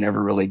ovary. We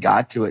never really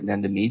got to it in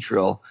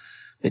endometrial,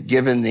 but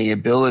given the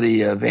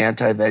ability of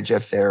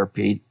anti-VEGF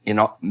therapy in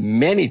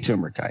many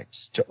tumor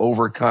types to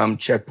overcome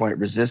checkpoint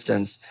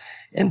resistance,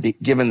 and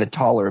given the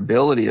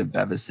tolerability of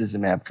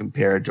bevacizumab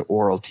compared to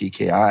oral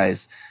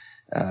TKIs,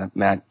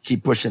 Matt,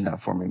 keep pushing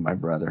that for me, my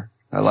brother.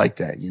 I like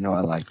that.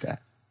 I like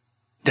that.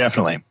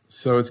 Definitely.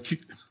 So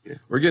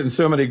we're getting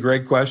so many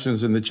great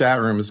questions in the chat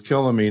room. It's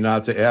killing me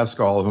not to ask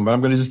all of them, but I'm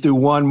going to just do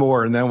one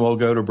more and then we'll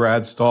go to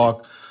Brad's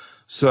talk.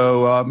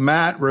 So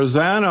Matt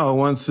Rosano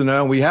wants to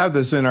know, we have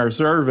this in our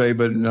survey,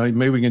 but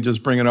maybe we can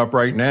just bring it up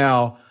right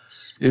now.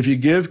 If you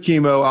give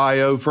chemo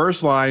IO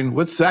first line,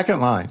 what's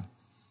second line?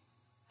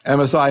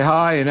 MSI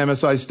high and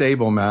MSI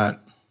stable, Matt.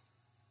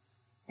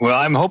 Well,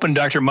 I'm hoping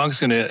Dr.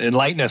 Monk's going to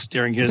enlighten us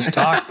during his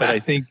talk, but I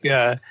think,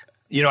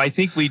 I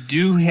think we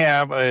do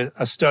have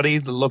a study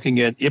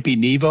looking at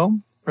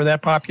ipi-nivo for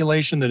that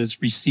population that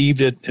has received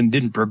it and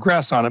didn't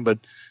progress on it. But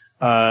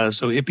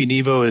so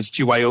ipi-nivo is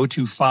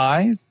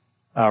GY025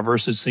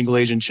 versus single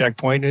agent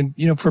checkpoint. And,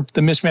 for the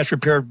mismatch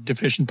repair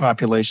deficient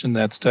population,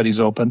 that study's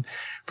open.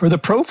 For the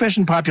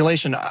proficient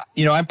population,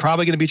 I'm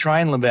probably going to be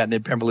trying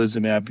lenvatinib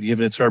pembrolizumab,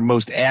 given it's our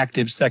most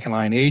active second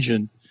line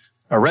agent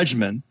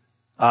regimen.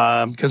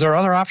 Because our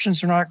other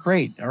options are not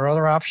great. Our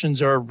other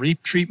options are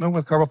retreatment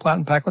with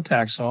carboplatin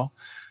paclitaxel.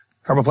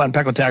 Carboplatin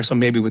paclitaxel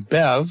maybe with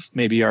Bev,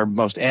 maybe our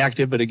most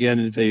active, but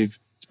again,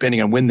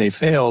 depending on when they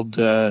failed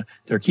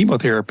their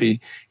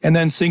chemotherapy. And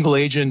then single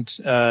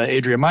agent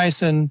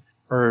adriamycin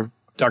or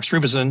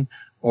doxorubicin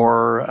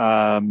or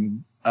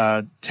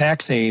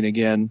taxane,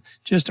 again,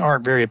 just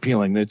aren't very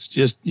appealing. It's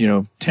just,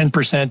 10%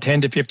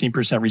 to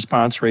 15%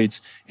 response rates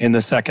in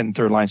the second and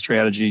third line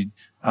strategy.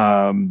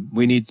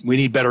 We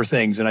need better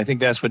things. And I think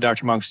that's what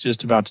Dr. Monk's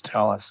just about to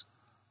tell us.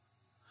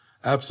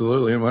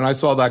 Absolutely. And when I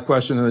saw that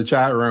question in the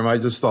chat room, I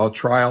just thought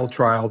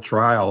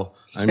trial.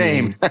 I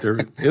mean, there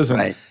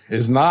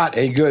is not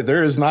a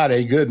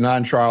good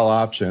non-trial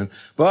option.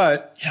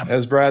 But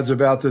as Brad's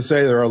about to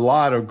say, there are a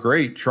lot of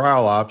great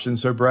trial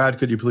options. So Brad,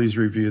 could you please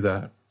review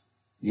that?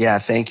 Yeah,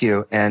 thank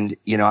you. And,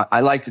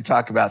 I like to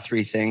talk about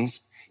three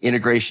things.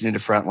 Integration into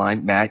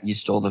frontline. Matt, you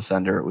stole the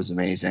thunder. It was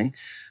amazing.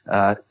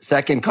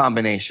 Second,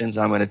 combinations.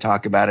 I'm going to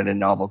talk about it in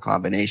novel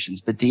combinations.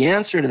 But the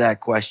answer to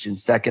that question,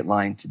 second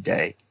line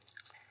today,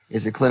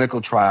 is a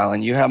clinical trial.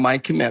 And you have my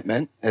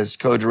commitment as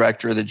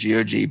co-director of the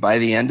GOG by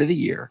the end of the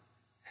year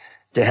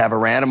to have a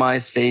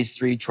randomized phase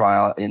 3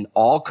 trial in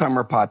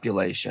all-comer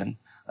population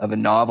of a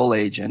novel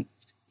agent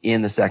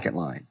in the second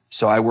line.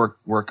 So I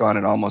work on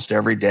it almost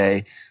every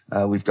day.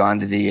 We've gone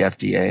to the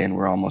FDA and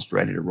we're almost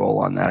ready to roll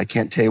on that. I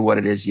can't tell you what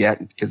it is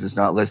yet because it's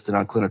not listed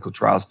on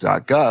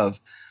clinicaltrials.gov,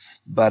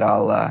 but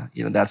I'll,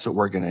 that's what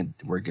we're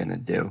gonna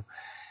do.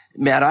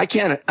 Matt, I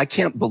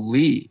can't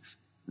believe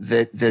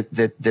that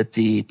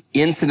the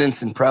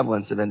incidence and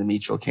prevalence of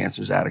endometrial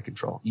cancer is out of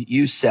control.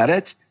 You said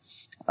it,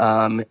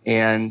 and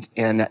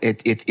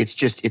it's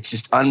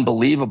just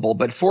unbelievable.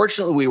 But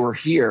fortunately, we were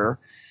here.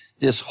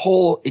 This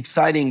whole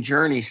exciting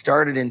journey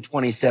started in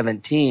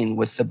 2017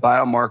 with the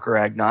biomarker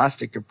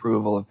agnostic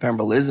approval of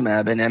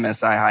pembrolizumab in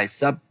MSI high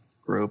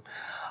subgroup.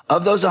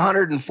 Of those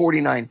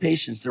 149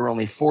 patients, there were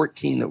only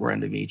 14 that were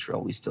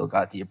endometrial. We still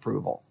got the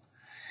approval.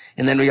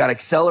 And then we got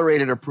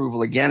accelerated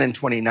approval again in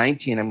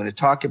 2019. I'm going to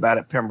talk about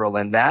it,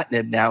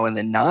 pembrolizumab now in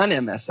the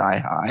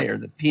non-MSI high or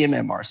the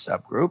pMMR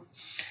subgroup.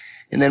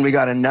 And then we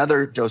got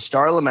another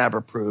dostarlimab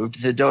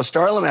approved. The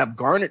dostarlimab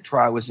Garnet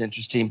trial was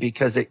interesting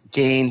because it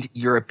gained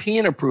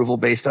European approval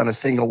based on a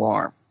single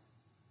arm.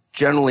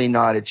 Generally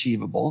not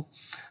achievable.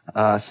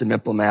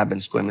 Cemiplimab in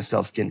squamous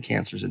cell skin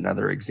cancer is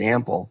another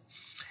example.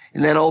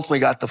 And then ultimately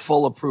got the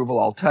full approval.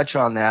 I'll touch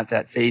on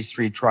that phase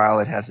 3 trial.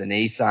 It has an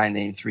ASI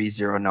named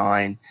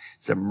 309.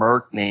 It's a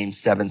Merck named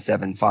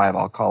 775.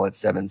 I'll call it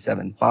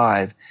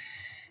 775.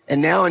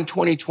 And now in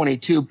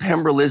 2022,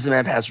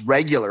 pembrolizumab has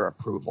regular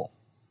approval.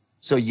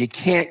 So you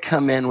can't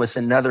come in with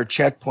another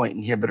checkpoint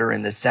inhibitor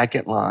in the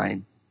second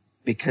line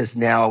because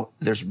now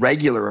there's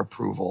regular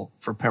approval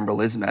for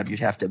pembrolizumab. You'd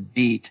have to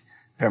beat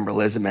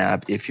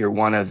pembrolizumab. If you're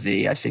one of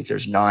the, I think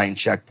there's 9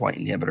 checkpoint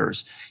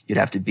inhibitors, you'd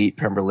have to beat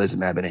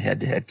pembrolizumab in a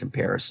head-to-head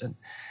comparison.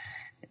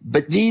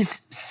 But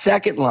these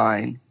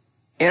second-line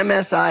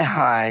MSI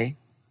high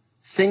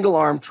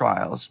single-arm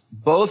trials,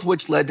 both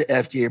which led to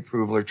FDA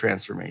approval, are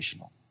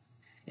transformational.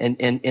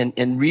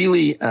 And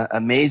really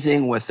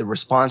amazing, with the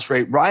response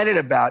rate right at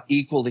about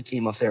equal to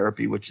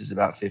chemotherapy, which is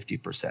about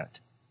 50%.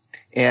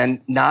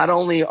 And not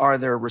only are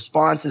there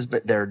responses,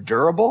 but they're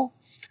durable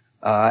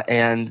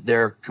and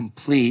they're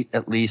complete,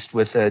 at least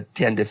with a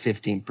 10 to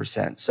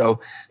 15%. So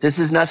this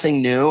is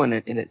nothing new, and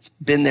it's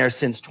been there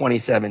since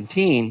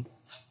 2017.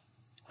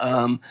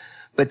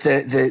 But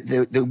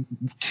the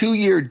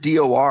 2-year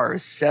DOR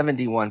is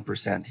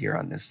 71% here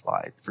on this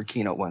slide for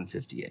Keynote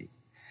 158.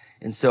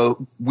 And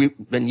so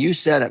when you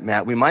said it,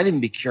 Matt, we might even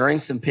be curing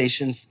some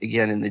patients,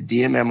 again, in the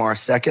DMMR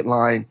second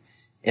line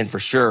and for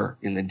sure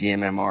in the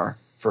DMMR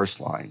first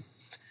line.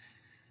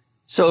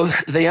 So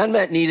the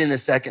unmet need in the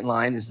second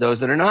line is those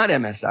that are not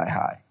MSI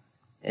high.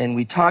 And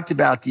we talked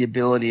about the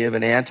ability of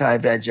an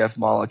anti-VEGF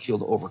molecule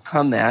to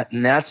overcome that.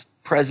 And that's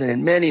present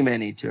in many,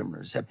 many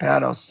tumors,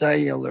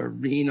 hepatocellular,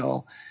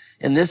 renal.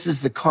 And this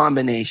is the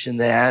combination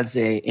that adds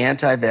a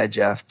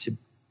anti-VEGF to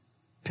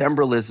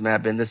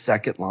pembrolizumab in the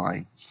second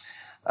line.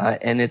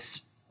 And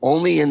it's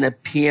only in the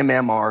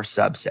pMMR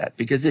subset,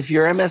 because if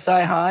you're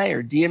MSI high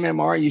or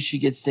DMMR, you should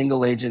get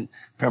single agent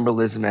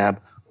pembrolizumab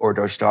or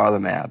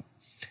dostarlimab.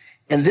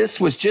 And this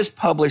was just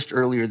published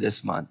earlier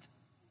this month.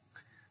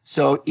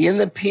 So in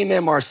the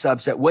pMMR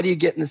subset, what do you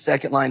get in the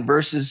second line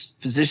versus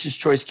physician's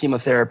choice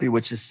chemotherapy,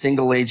 which is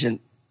single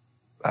agent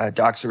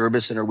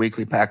doxorubicin or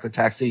weekly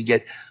paclitaxel? You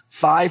get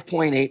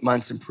 5.8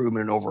 months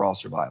improvement in overall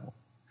survival.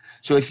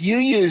 So if you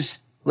use,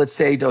 let's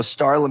say,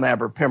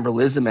 dostarlimab or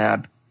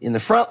pembrolizumab in the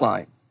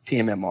frontline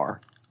pMMR,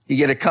 you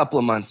get a couple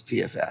of months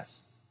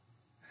PFS.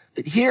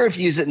 But here, if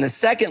you use it in the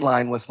second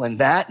line with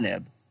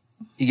lenvatinib,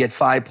 you get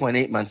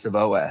 5.8 months of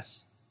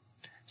OS.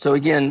 So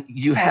again,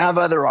 you have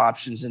other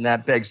options, and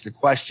that begs the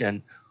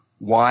question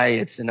why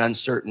it's an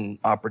uncertain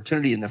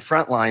opportunity in the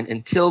front line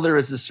until there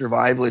is a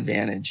survival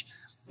advantage.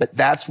 But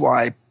that's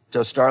why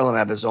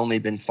dostarlimab has only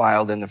been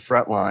filed in the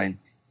front line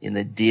in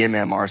the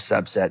DMMR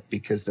subset,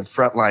 because the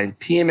front line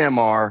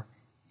pMMR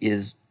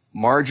is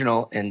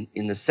marginal, and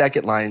in the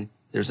second line,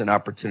 there's an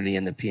opportunity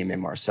in the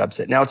pMMR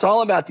subset. Now, it's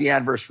all about the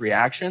adverse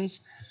reactions.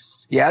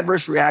 The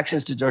adverse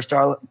reactions to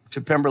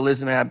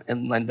pembrolizumab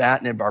and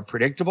lenvatinib are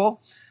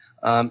predictable,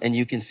 and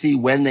you can see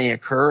when they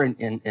occur,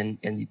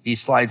 and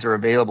these slides are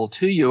available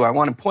to you. I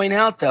want to point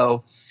out,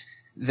 though,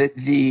 that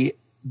the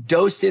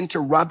dose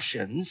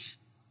interruptions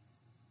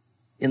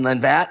in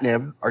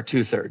lenvatinib are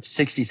 2/3,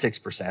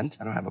 66%.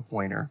 I don't have a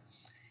pointer.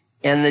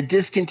 And the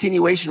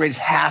discontinuation rate is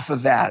half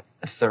of that,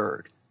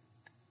 1/3.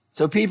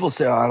 So people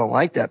say, oh, I don't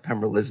like that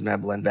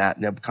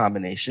pembrolizumab-lenvatinib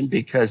combination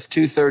because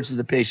 2/3 of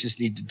the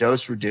patients need to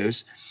dose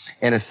reduce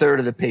and 1/3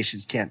 of the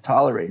patients can't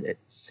tolerate it.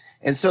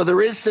 And so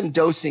there is some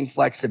dosing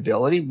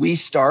flexibility. We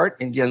start,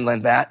 and again,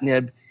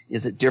 lenvatinib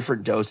is at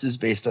different doses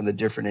based on the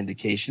different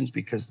indications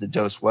because the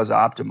dose was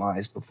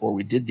optimized before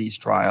we did these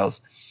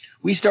trials.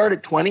 We start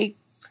at 20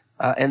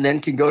 and then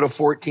can go to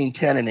 14,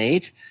 10, and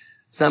 8.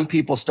 Some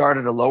people start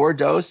at a lower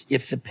dose.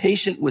 If the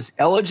patient was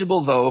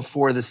eligible, though,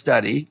 for the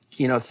study,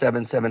 Keynote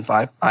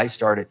 775, I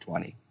start at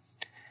 20.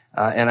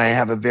 And I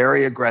have a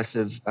very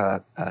aggressive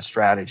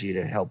strategy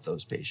to help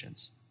those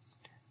patients.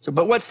 So,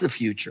 but what's the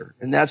future?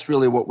 And that's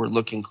really what we're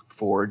looking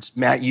towards.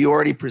 Matt, you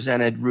already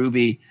presented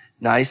Ruby,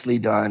 nicely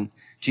done.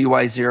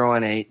 GY0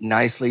 and 8,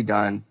 nicely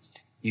done.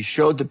 You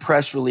showed the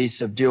press release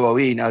of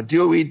DuoE. Now,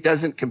 DuoE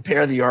doesn't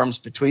compare the arms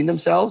between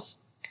themselves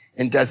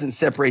and doesn't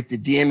separate the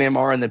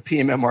DMMR and the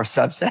pMMR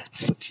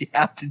subsets, which you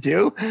have to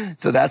do.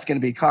 So that's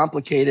going to be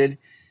complicated.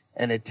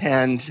 And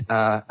attend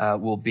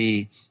will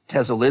be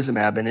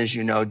atezolizumab. And as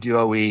you know,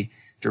 DuoE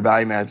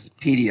durvalumab is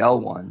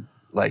PD-L1,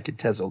 like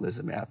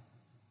atezolizumab.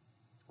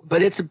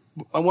 But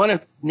I want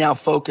to now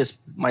focus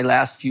my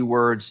last few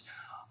words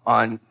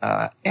on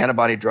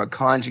antibody drug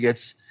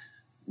conjugates.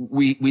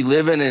 We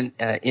live in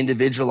an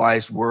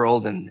individualized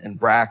world, and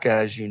BRCA,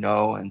 as you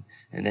know, and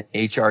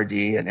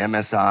HRD and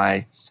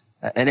MSI.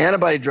 An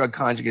antibody drug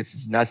conjugates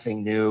is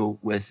nothing new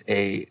with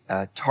a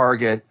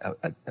target,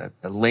 a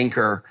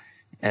linker,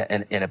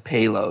 and a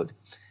payload.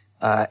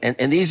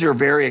 And these are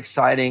very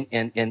exciting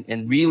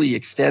and really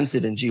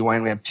extensive in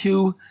GYN. We have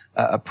 2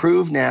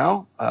 approved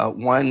now,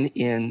 one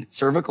in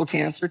cervical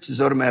cancer,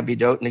 tisotumab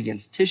vedotin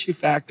against tissue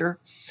factor,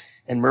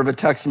 and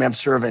mirvetuximab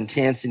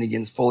soravtansine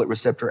against folate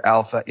receptor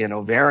alpha in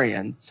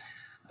ovarian.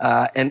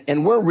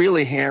 And we're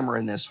really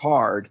hammering this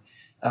hard.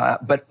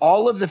 But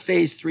all of the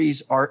phase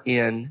 3s are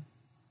in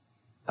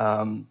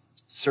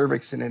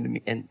cervix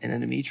and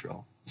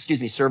endometrial,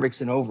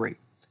 cervix and ovary.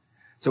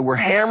 So we're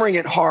hammering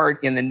it hard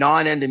in the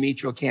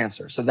non-endometrial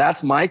cancer. So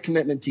that's my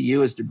commitment to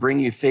you, is to bring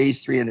you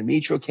phase 3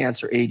 endometrial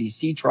cancer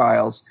ADC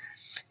trials.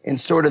 And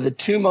sort of the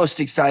 2 most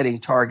exciting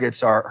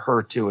targets are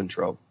HER2 and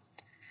TROP.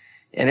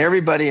 And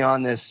everybody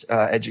on this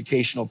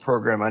educational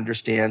program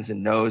understands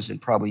and knows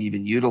and probably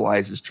even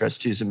utilizes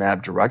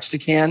trastuzumab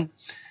deruxtecan.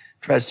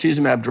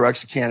 Trastuzumab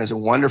deruxtecan is a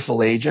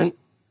wonderful agent.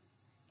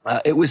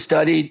 It was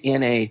studied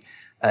in a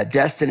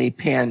Destiny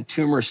pan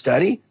tumor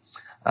study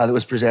that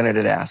was presented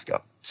at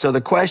ASCO. So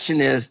the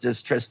question is,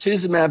 does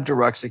trastuzumab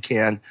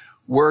deruxtecan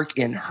work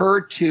in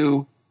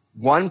HER2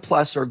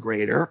 1+ or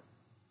greater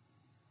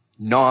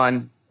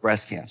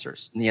non-breast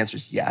cancers? And the answer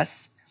is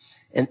yes.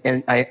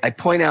 And I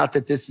point out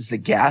that this is the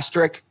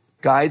gastric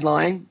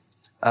guideline.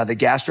 The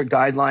gastric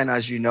guideline,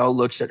 as you know,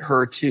 looks at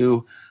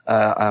HER2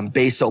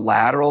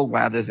 basolateral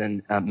rather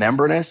than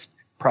membranous.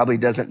 Probably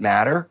doesn't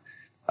matter.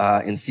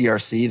 In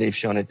CRC, they've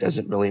shown it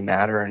doesn't really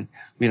matter, and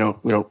we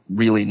don't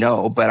really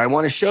know. But I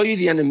want to show you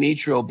the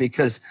endometrial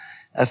because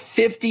a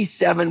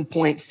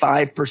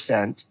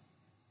 57.5%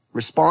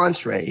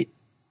 response rate,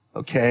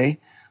 okay,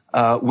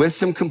 with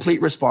some complete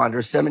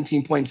responders,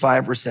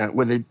 17.5%,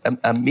 with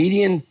a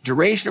median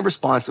duration of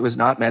response that was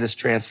not met as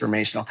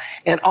transformational.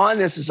 And on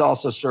this is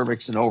also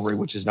cervix and ovary,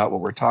 which is not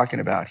what we're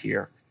talking about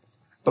here.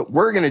 But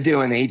we're going to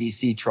do an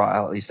ADC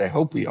trial, at least I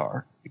hope we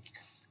are,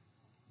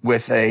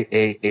 with a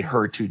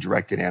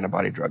HER2-directed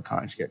antibody drug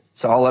conjugate.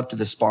 It's all up to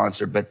the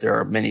sponsor, but there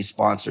are many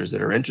sponsors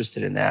that are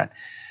interested in that.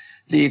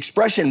 The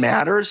expression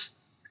matters.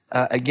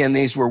 Again,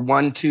 these were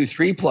 1, 2,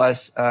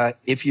 3+.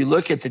 If you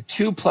look at the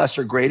 2+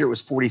 or greater, it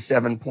was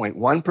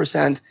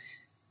 47.1%.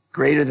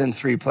 Greater than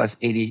 3+,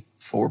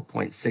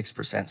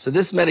 84.6%. So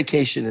this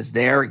medication is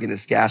there. Again,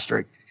 it's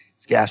gastric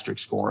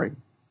scoring.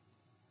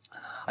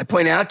 I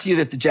point out to you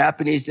that the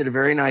Japanese did a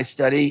very nice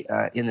study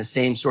in the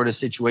same sort of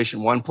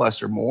situation,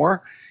 1+ or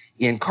more,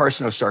 in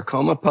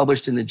carcinosarcoma,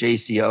 published in the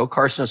JCO.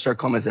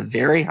 Carcinosarcoma is a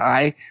very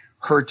high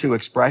HER2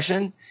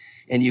 expression,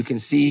 and you can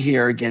see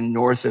here again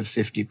north of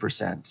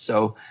 50%.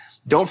 So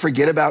don't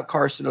forget about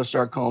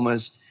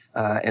carcinosarcomas,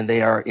 and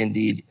they are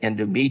indeed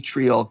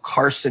endometrial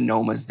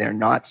carcinomas. They're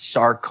not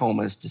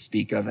sarcomas to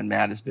speak of, and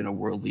Matt has been a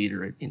world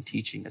leader in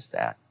teaching us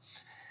that.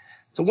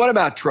 So what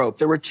about TROP?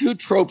 There were 2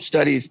 TROP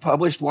studies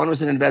published. One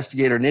was an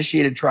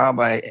investigator-initiated trial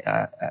by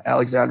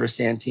Alexandra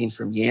Santine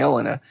from Yale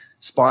and a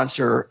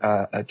sponsor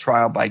a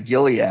trial by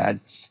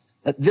Gilead.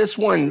 This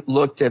one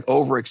looked at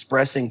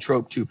overexpressing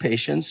TROP2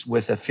 patients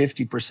with a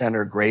 50%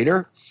 or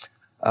greater.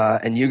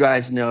 And you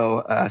guys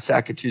know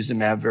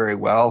sacituzumab very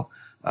well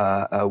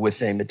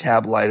with a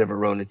metabolite of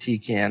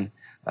irinotecan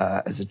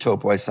as a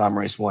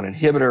topoisomerase 1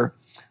 inhibitor.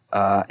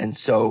 And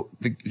so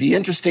the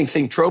interesting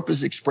thing, TROP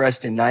is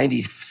expressed in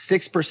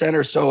 96%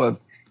 or so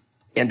of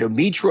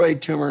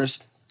endometrioid tumors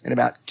and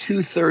about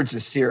 2/3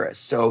 of serous.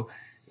 So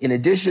in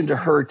addition to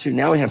HER2,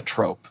 now we have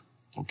TROP,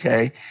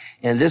 okay?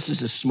 And this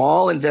is a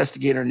small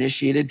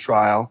investigator-initiated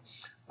trial,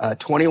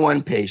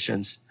 21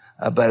 patients,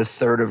 but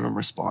 1/3 of them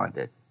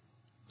responded.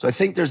 So I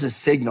think there's a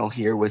signal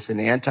here with an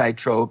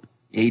anti-TROP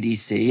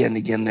ADC. And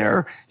again,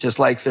 just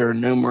like there are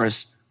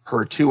numerous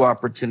HER2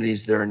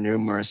 opportunities, there are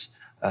numerous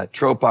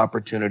TROP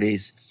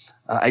opportunities.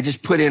 I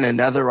just put in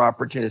another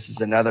opportunity. This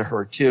is another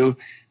HER2.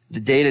 The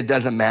data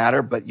doesn't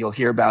matter, but you'll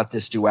hear about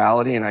this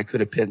duality, and I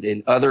could have put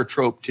in other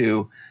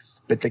TROP2,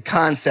 but the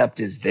concept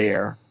is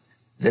there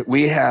that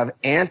we have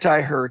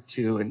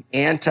anti-HER2 and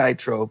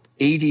anti-TROP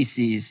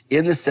ADCs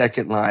in the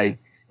second line,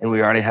 and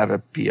we already have a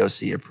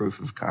POC, a proof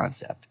of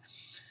concept.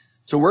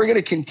 So we're going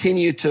to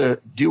continue to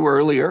do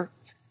earlier.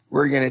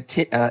 We're going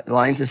to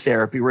lines of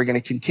therapy. We're going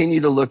to continue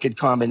to look at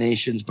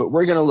combinations, but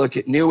we're going to look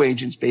at new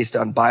agents based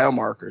on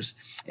biomarkers.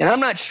 And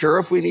I'm not sure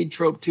if we need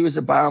TROP2 as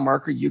a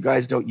biomarker. You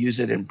guys don't use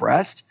it in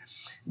breast.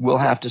 We'll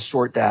have to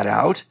sort that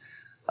out.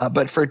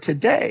 But for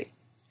today,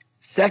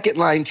 second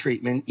line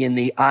treatment in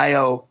the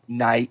IO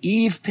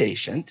naive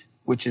patient,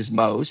 which is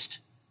most,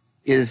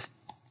 is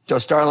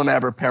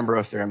dostarlimab or pembro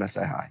if they're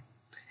MSI high.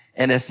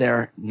 And if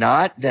they're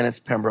not, then it's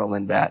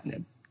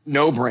pembrolizumab.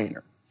 No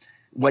brainer.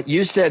 What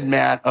you said,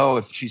 Matt,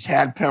 if she's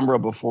had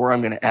pembro before, I'm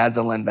going to add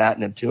the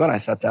lenvatinib to it. I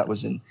thought that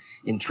was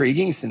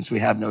intriguing since we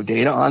have no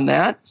data on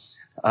that.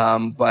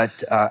 But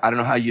I don't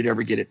know how you'd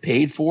ever get it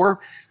paid for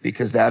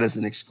because that is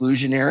an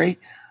exclusionary.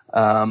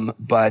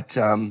 But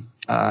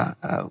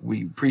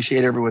we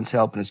appreciate everyone's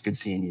help, and it's good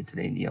seeing you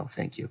today, Neil.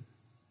 Thank you.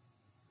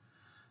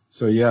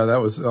 So, yeah, that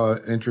was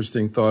an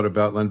interesting thought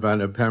about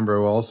lenvatinib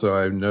pembro also.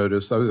 I've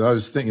noticed. I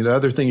was thinking the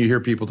other thing you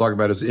hear people talk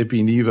about is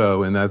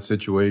ipi-nivo in that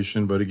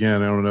situation. But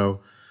again, I don't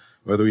know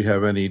whether we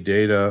have any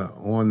data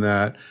on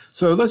that.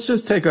 So let's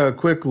just take a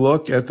quick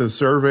look at the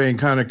survey and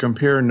kind of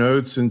compare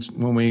notes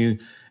when we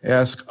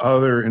ask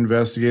other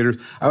investigators.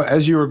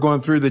 As you were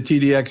going through the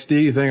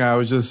TDXD thing, I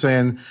was just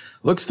saying,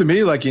 looks to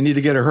me like you need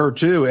to get a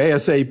HER2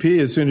 ASAP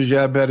as soon as you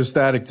have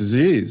metastatic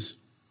disease.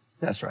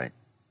 That's right.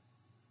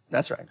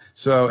 That's right.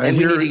 So, and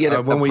we here, need to get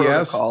a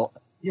protocol,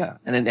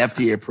 and an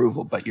FDA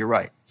approval, but you're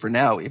right. For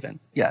now, even,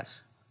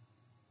 yes.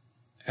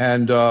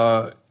 And,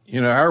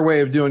 our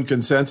way of doing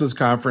consensus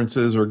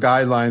conferences or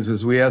guidelines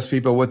is we ask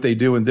people what they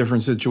do in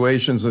different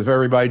situations. If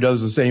everybody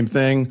does the same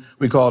thing,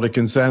 we call it a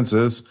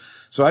consensus.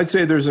 So I'd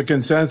say there's a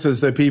consensus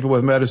that people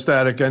with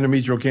metastatic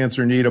endometrial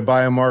cancer need a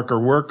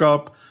biomarker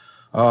workup.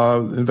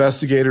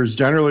 Investigators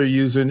generally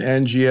using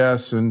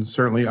NGS and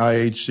certainly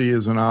IHC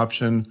as an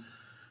option.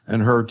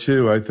 and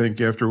HER2, I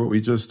think after what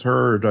we just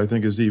heard, I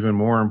think is even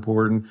more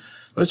important.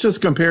 Let's just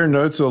compare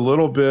notes a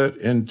little bit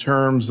in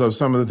terms of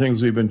some of the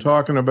things we've been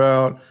talking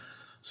about.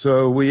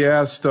 So we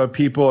asked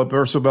people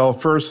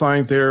about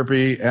first-line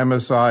therapy,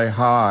 MSI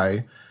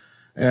high.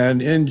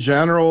 And in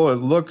general, it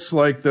looks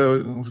like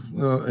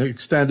the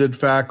extended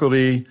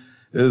faculty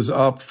is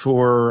up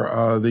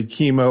for the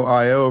chemo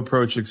IO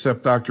approach,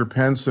 except Dr.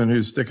 Penson,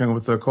 who's sticking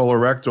with the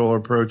colorectal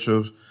approach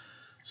of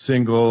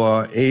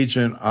single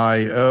agent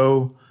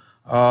IO.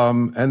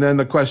 And then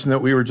the question that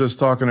we were just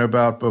talking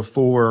about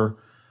before,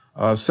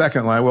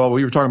 second line. Well,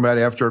 we were talking about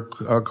after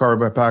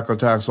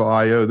carbapaclitaxel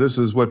IO. This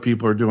is what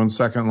people are doing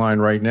second line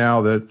right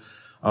now that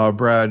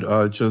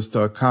Brad just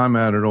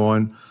commented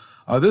on.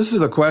 This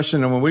is a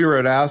question, and when we were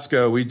at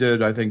ASCO, we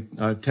did, I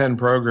think, 10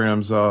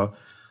 programs,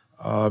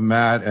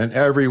 Matt, and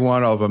every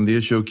one of them, the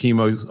issue of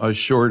chemo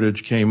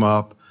shortage came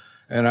up.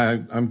 And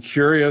I'm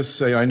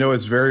curious, I know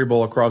it's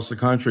variable across the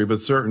country, but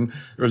there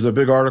was a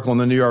big article in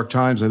the New York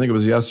Times, I think it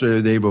was yesterday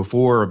or the day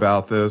before,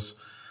 about this.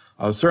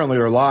 Certainly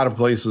there are a lot of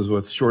places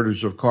with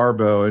shortage of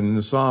carbo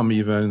and some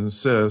even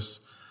cis.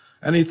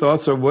 Any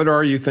thoughts of what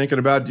are you thinking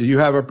about? Do you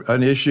have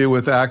an issue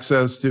with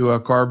access to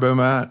carbo,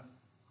 Matt?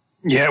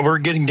 Yeah, we're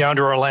getting down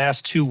to our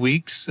last 2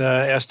 weeks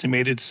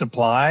estimated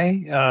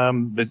supply.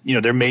 But,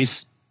 there may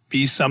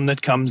be some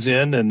that comes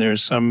in, and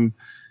there's some,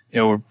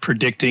 we're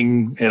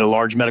predicting at a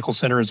large medical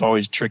center is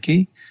always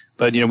tricky.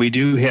 But, we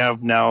do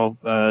have now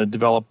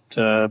developed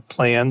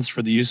plans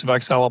for the use of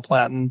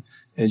oxaliplatin,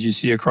 as you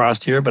see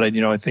across here. But,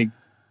 I think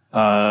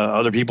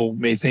other people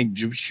may think,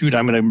 shoot,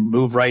 I'm going to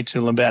move right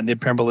to lenvatinib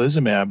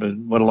pembrolizumab. But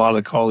what a lot of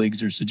the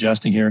colleagues are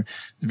suggesting here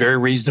is very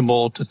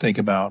reasonable to think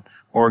about,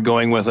 or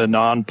going with a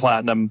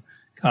non-platinum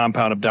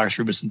compound of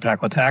doxorubicin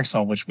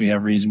paclitaxel, which we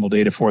have reasonable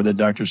data for that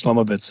Dr.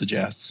 Slomovitz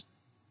suggests.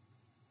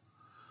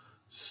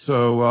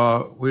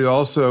 So we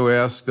also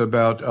asked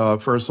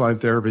about first-line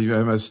therapy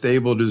in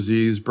stable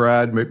disease.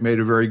 Brad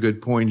made a very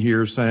good point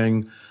here,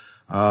 saying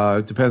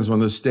it depends on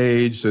the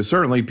stage. So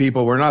certainly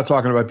we're not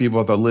talking about people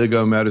with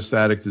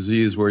oligometastatic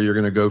disease where you're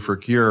going to go for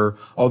cure,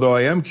 although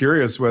I am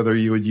curious whether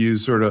you would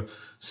use sort of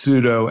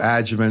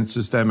pseudo-adjuvant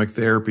systemic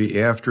therapy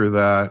after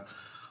that.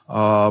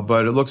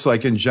 But it looks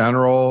like in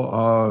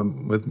general,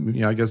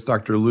 I guess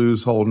Dr.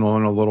 Liu's holding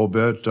on a little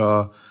bit,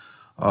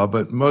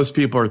 but most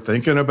people are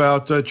thinking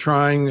about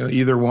trying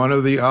either one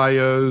of the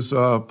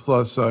IOs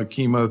plus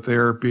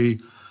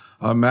chemotherapy.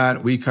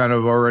 Matt, we kind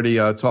of already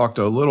talked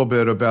a little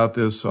bit about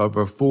this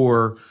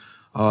before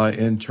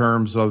in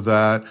terms of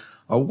that.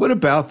 What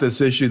about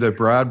this issue that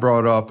Brad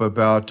brought up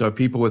about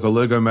people with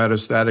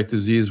oligometastatic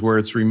disease where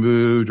it's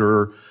removed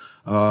or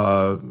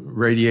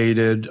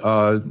radiated?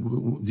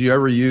 Do you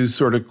ever use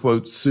sort of,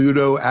 quote,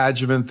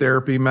 pseudo-adjuvant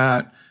therapy,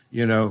 Matt,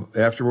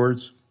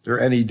 afterwards?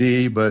 They're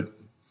NED, but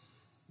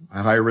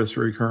a high risk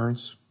for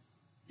recurrence?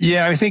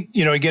 Yeah, I think,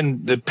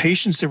 again, the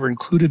patients that were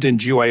included in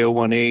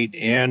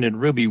GY018 and in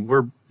Ruby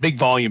were big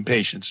volume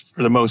patients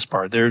for the most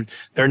part. They're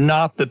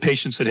not the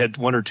patients that had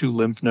 1 or 2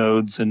 lymph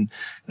nodes. And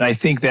I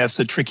think that's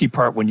the tricky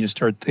part when you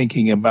start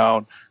thinking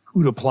about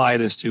who to apply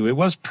this to. It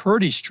was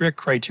pretty strict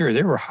criteria.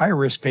 There were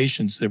high-risk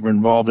patients that were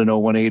involved in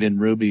 018 and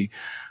Ruby.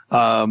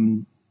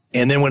 And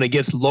then when it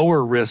gets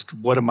lower risk,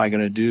 what am I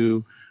going to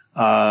do?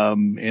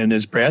 And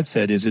as Brad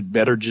said, is it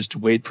better just to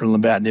wait for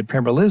lenvatinib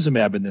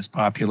pembrolizumab in this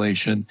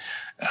population?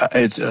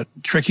 It's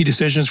tricky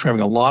decisions. We're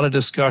having a lot of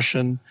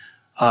discussion.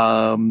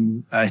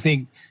 I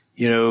think,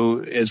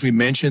 as we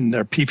mentioned,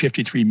 our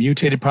P53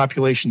 mutated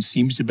population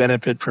seems to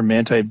benefit from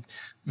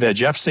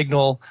anti-VEGF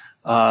signal.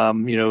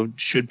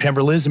 Should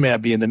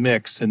pembrolizumab be in the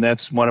mix? And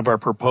that's one of our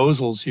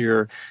proposals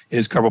here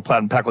is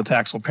carboplatin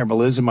paclitaxel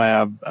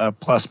pembrolizumab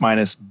plus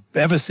minus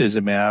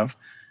bevacizumab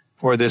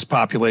for this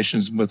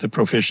population with the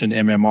proficient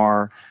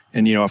MMR,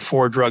 and a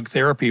 4-drug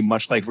therapy,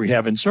 much like we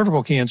have in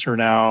cervical cancer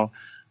now,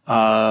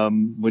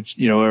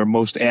 which our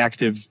most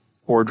active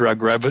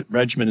 4-drug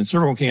regimen in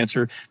cervical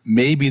cancer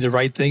may be the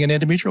right thing in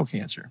endometrial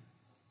cancer.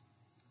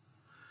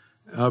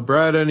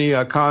 Brad, any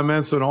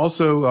comments, and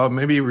also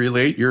maybe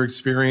relate your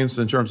experience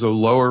in terms of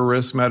lower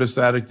risk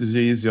metastatic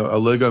disease,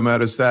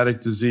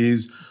 oligometastatic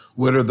disease?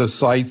 What are the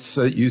sites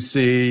that you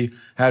see?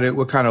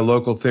 What kind of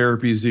local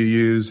therapies do you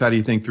use? How do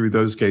you think through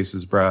those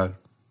cases, Brad?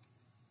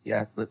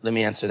 Yeah, let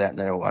me answer that, and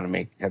then I want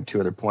to have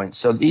 2 other points.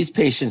 So these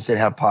patients that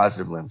have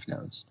positive lymph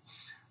nodes,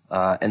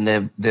 and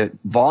the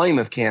volume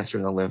of cancer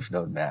in the lymph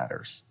node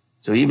matters.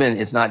 So even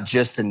it's not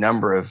just the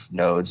number of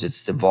nodes,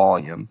 it's the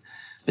volume.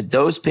 But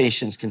those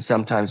patients can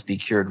sometimes be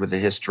cured with a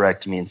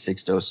hysterectomy and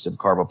 6 doses of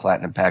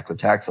carboplatin and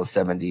paclitaxel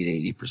 70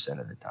 to 80%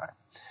 of the time.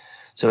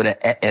 So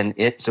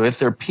if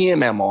they're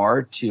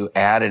PMMR, to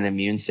add an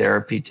immune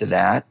therapy to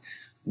that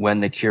when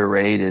the cure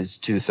rate is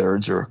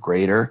 2/3 or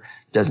greater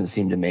doesn't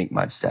seem to make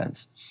much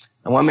sense.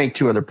 I want to make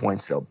 2 other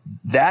points, though.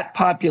 That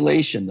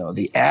population, though,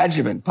 the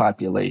adjuvant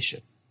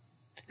population,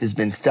 has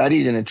been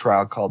studied in a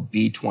trial called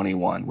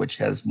B21, which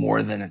has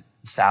more than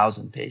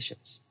 1,000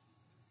 patients,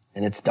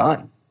 and it's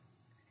done.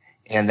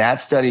 And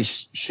that study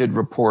should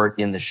report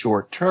in the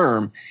short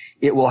term,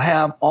 it will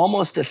have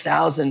almost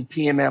 1,000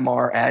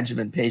 PMMR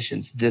adjuvant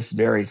patients this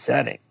very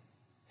setting.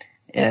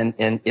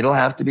 And it'll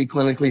have to be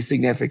clinically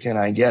significant.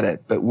 I get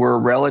it, but we're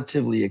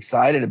relatively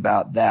excited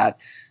about that.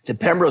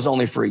 Pembro is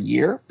only for a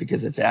year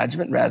because it's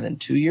adjuvant rather than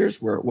 2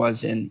 years, where it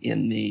was in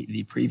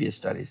the previous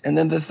studies. And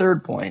then the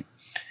third point,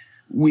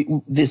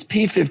 this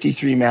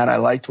P53, Matt, I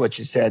liked what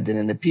you said, that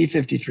in the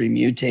P53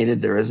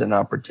 mutated, there is an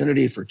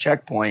opportunity for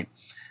checkpoint.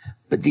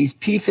 But these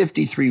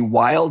P53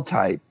 wild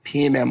type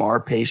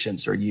pMMR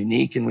patients are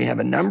unique, and we have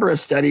a number of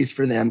studies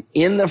for them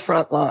in the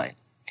front line,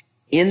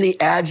 in the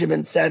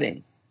adjuvant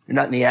setting.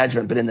 Not in the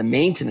adjuvant, but in the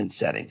maintenance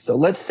setting. So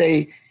let's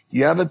say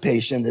you have a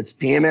patient that's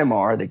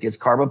pMMR that gets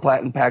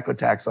carboplatin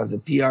paclitaxel as a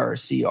PR or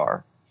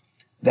CR.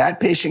 That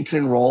patient can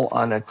enroll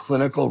on a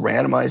clinical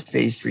randomized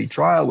phase 3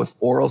 trial with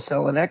oral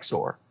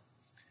selinexor,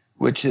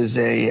 which is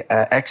a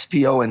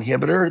XPO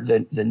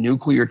inhibitor, the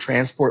nuclear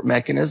transport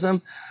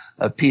mechanism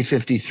of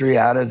P53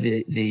 out of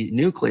the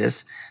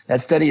nucleus. That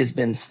study has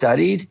been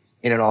studied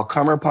in an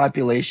all-comer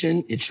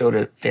population. It showed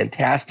a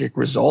fantastic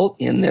result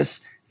in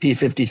this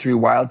P53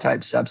 wild type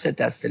subset.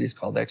 That study is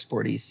called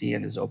Export EC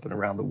and is open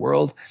around the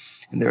world.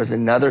 And there's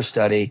another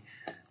study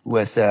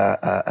with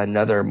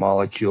another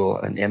molecule,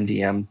 an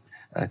MDM2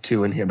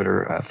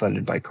 inhibitor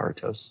funded by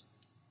Cartos.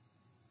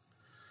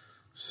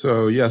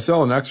 So, yeah,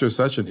 selinexor is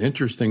such an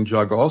interesting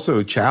drug, also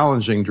a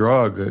challenging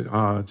drug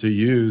to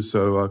use.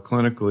 So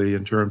clinically,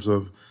 in terms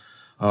of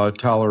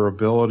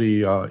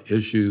tolerability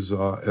issues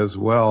as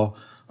well.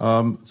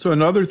 So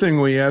another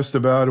thing we asked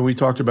about, and we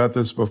talked about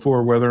this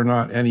before, whether or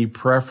not any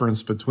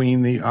preference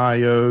between the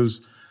IOs.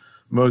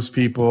 Most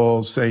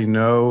people say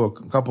no.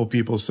 A couple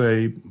people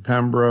say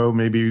Pembro.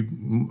 Maybe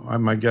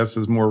my guess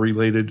is more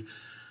related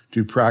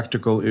to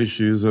practical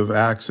issues of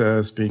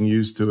access, being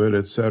used to it,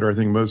 et cetera. I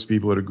think most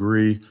people would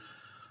agree.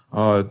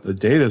 The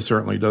data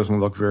certainly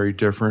doesn't look very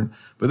different.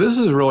 But this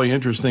is a really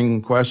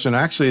interesting question.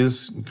 Actually,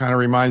 this kind of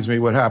reminds me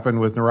what happened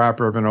with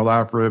niraparib and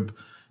olaparib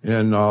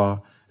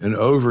in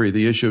ovary,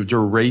 the issue of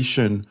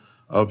duration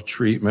of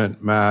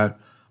treatment, Matt.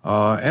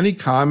 Any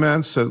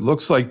comments? It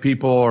looks like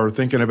people are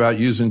thinking about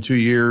using 2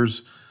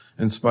 years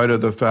in spite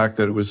of the fact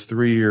that it was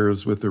 3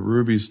 years with the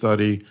Ruby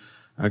study.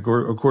 Of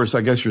course,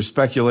 I guess you're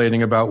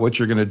speculating about what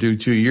you're going to do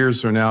 2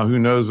 years from now. Who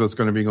knows what's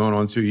going to be going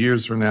on 2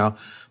 years from now?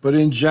 But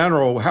in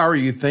general, how are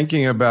you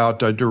thinking about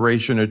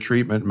duration of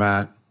treatment,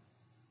 Matt?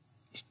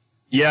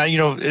 Yeah,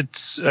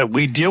 it's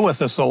we deal with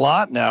this a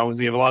lot now.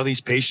 We have a lot of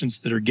these patients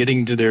that are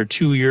getting to their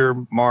 2-year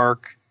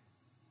mark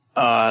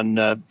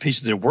on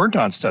patients that weren't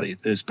on study,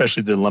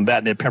 especially the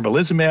lenvatinib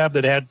pembrolizumab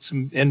that had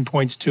some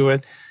endpoints to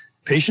it.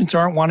 Patients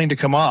aren't wanting to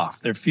come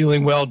off. They're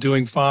feeling well,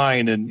 doing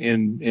fine,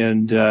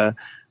 and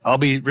I'll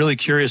be really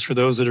curious for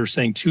those that are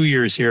saying 2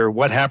 years here,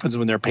 what happens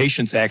when their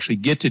patients actually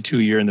get to 2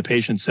 years and the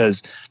patient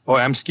says, boy,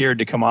 I'm scared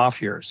to come off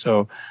here.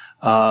 So,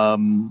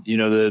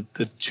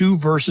 the 2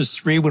 versus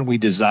 3 when we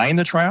designed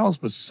the trials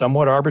was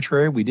somewhat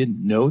arbitrary. We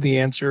didn't know the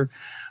answer.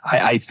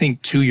 I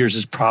think 2 years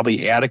is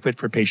probably adequate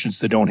for patients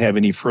that don't have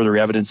any further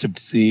evidence of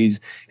disease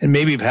and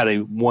maybe have had a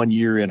 1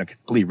 year in a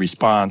complete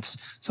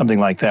response, something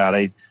like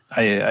that.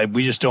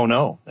 We just don't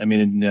know. I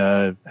mean,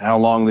 how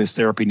long this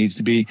therapy needs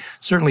to be.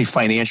 Certainly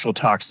financial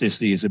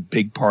toxicity is a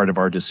big part of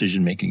our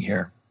decision-making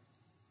here.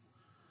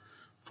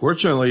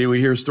 Fortunately, we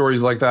hear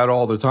stories like that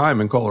all the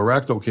time in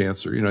colorectal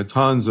cancer.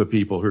 Tons of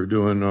people who are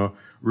doing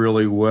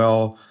really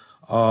well.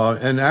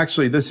 And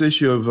actually, this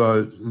issue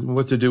of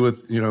what to do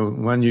with,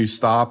 when you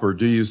stop or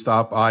do you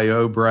stop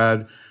IO,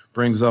 Brad,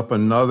 brings up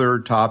another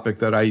topic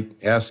that I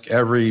ask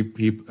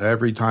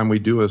every time we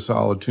do a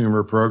solid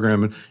tumor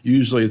program. And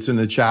usually it's in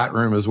the chat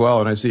room as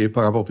well. And I see a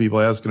couple of people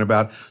asking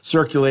about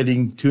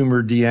circulating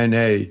tumor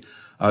DNA,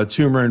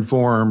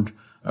 tumor-informed,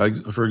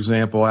 for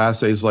example,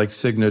 assays like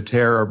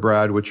Signatera,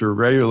 Brad, which are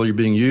regularly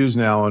being used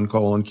now in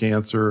colon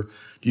cancer.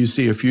 Do you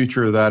see a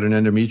future of that in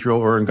endometrial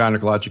or in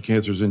gynecologic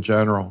cancers in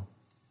general?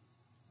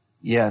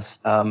 Yes.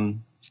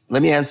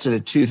 Let me answer the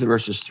 2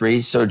 versus 3.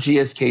 So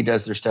GSK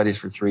does their studies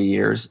for 3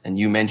 years, and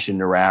you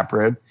mentioned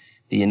niraparib.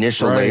 The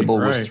initial label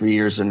was 3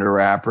 years of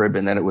niraparib,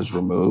 and then it was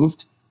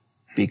removed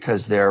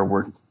because there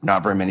were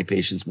not very many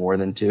patients more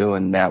than 2.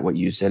 And Matt, what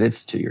you said,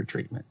 it's 2-year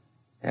treatment.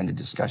 End of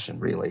discussion,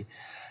 really.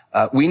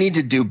 We need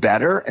to do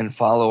better and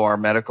follow our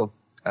medical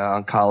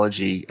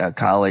oncology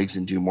colleagues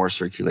and do more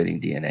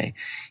circulating DNA.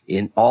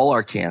 In all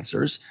our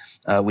cancers,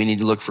 we need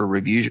to look for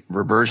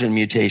reversion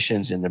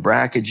mutations in the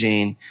BRCA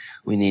gene.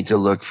 We need to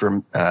look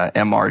for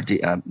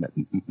MRD,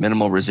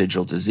 minimal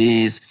residual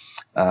disease.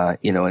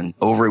 In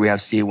ovary, we have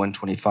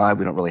CA125.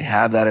 We don't really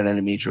have that in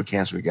endometrial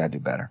cancer. We got to do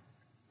better.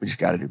 We just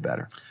got to do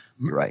better.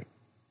 You're right.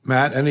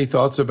 Matt, any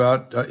thoughts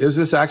about, is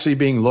this actually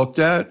being looked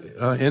at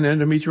in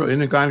endometrial, in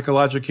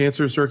gynecologic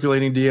cancer,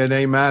 circulating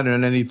DNA, Matt?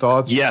 And any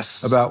thoughts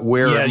about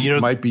where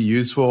it might be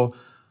useful?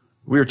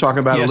 We were talking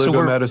about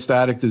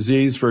oligometastatic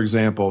disease, for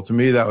example. To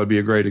me, that would be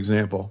a great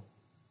example.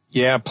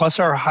 Yeah, plus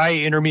our high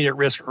intermediate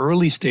risk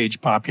early stage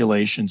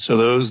population. So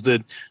those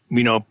that,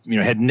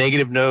 had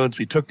negative nodes,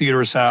 we took the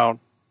uterus out,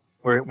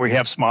 we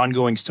have some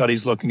ongoing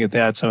studies looking at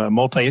that. It's a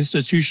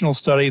multi-institutional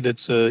study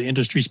that's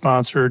industry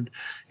sponsored.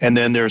 And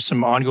then there's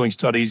some ongoing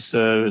studies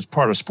as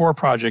part of SPORE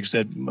projects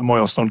at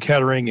Memorial Sloan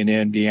Kettering and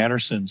MD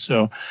Anderson.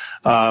 So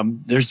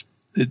there's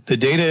the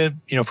data,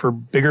 for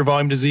bigger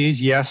volume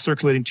disease, yes,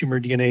 circulating tumor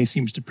DNA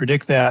seems to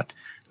predict that.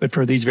 But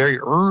for these very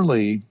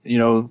early,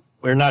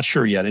 we're not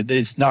sure yet. It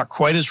is not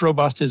quite as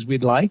robust as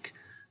we'd like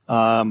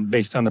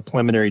based on the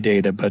preliminary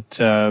data, but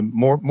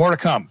more to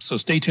come. So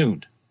stay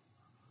tuned.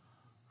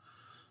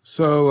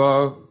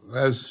 So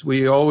as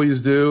we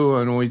always do,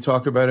 and when we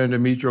talk about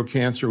endometrial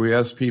cancer, we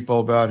ask people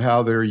about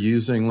how they're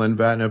using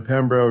lenvatinib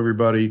pembro.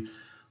 Everybody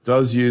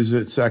does use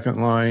it.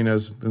 Second line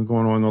has been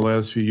going on the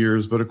last few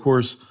years. But, of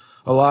course,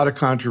 a lot of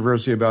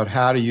controversy about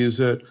how to use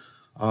it.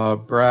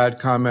 Brad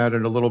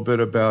commented a little bit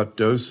about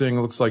dosing.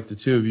 It looks like the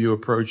two of you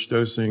approach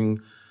dosing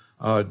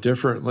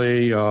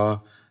differently.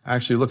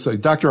 Actually, it looks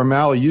like Dr.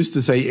 O'Malley used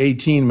to say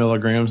 18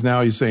 milligrams.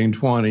 Now he's saying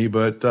 20.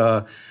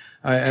 But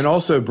and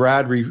also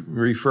Brad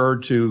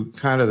referred to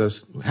kind of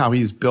this, how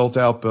he's built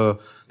out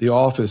the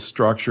office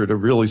structure to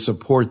really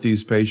support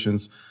these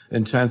patients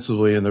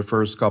intensively in the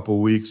first couple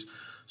of weeks.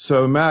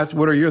 So, Matt,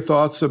 what are your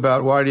thoughts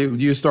about why do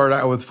you start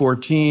out with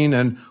 14,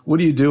 and what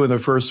do you do in the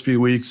first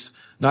few weeks,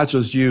 not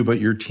just you,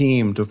 but your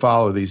team, to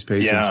follow these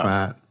patients,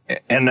 Matt?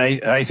 And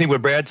I think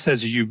what Brad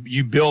says is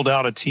you build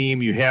out a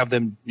team, you have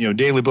them,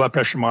 daily blood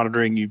pressure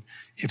monitoring.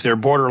 If they're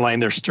borderline,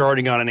 they're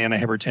starting on an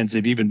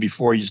antihypertensive even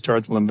before you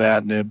start the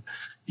lenvatinib.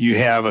 You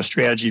have a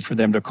strategy for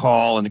them to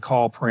call, and the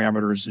call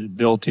parameters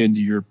built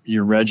into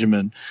your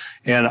regimen.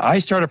 And I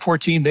start at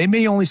 14. They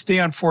may only stay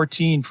on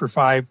 14 for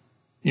 3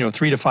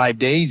 to 5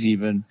 days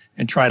even,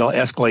 and try to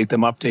escalate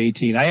them up to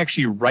 18. I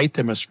actually write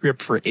them a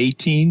script for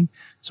 18,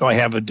 so I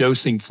have a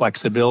dosing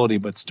flexibility,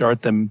 but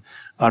start them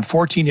on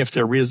 14 if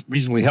they're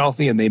reasonably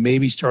healthy, and they may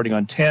be starting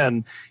on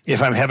 10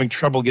 if I'm having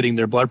trouble getting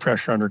their blood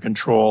pressure under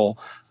control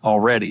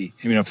already.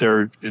 If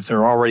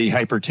they're already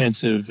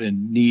hypertensive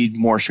and need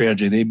more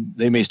strategy,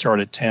 they may start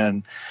at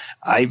 10.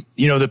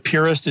 The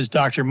purist is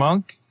Dr.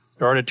 Monk.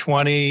 Start at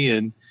 20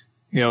 and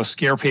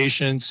scare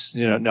patients.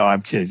 No,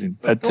 I'm kidding.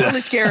 But we're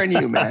only scaring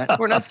you, Matt.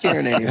 We're not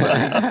scaring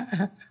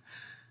anybody.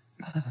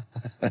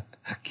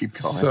 Keep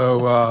going.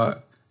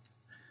 So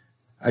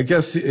I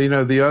guess,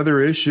 the other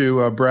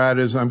issue, Brad,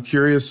 is I'm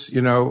curious,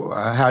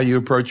 how you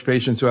approach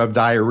patients who have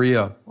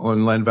diarrhea on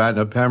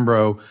lenvatinib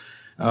pembro.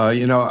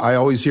 I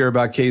always hear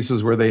about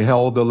cases where they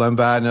held the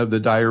lenvatinib, the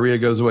diarrhea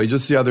goes away.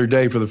 Just the other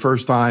day, for the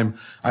first time,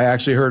 I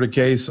actually heard a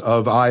case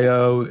of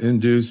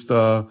IO-induced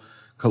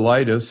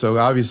colitis. So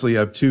obviously you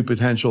have two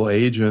potential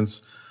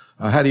agents.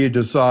 How do you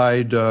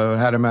decide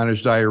how to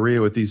manage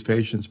diarrhea with these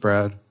patients,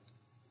 Brad?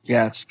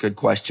 Yeah, it's a good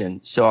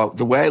question. So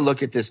the way I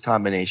look at this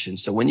combination,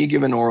 so when you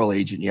give an oral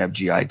agent, you have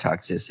GI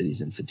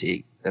toxicities and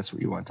fatigue. That's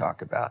what you want to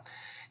talk about.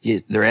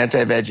 They're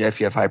anti-VEGF,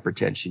 you have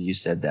hypertension. You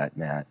said that,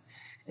 Matt.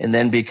 And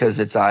then because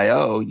it's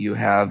IO, you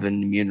have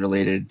an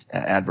immune-related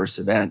adverse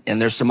event.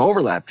 And there's some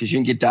overlap because you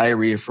can get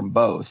diarrhea from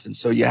both. And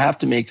so you have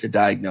to make the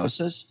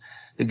diagnosis.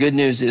 The good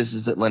news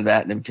is that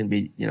lenvatinib can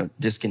be,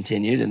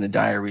 discontinued and the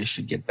diarrhea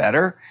should get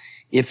better.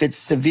 If it's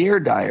severe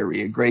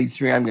diarrhea, grade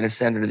 3, I'm going to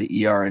send her to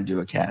the ER and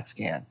do a CAT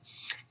scan.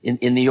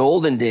 In the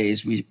olden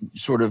days, we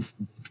sort of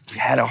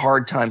had a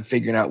hard time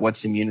figuring out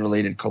what's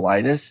immune-related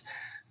colitis,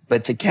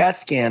 but the CAT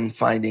scan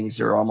findings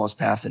are almost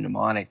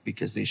pathognomonic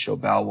because they show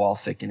bowel wall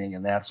thickening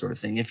and that sort of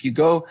thing. If you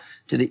go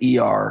to the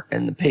ER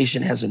and the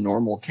patient has a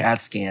normal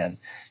CAT scan,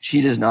 she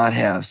does not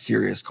have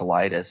serious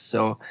colitis.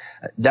 So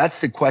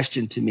that's the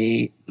question to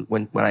me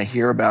when I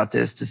hear about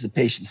this. Does the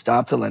patient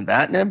stop the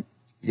lenvatinib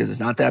because it's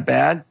not that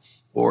bad?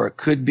 Or it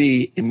could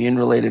be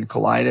immune-related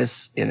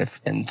colitis,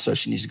 and so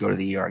she needs to go to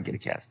the ER and get a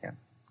CAT scan.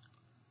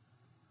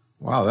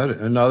 Wow,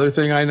 another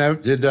thing I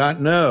did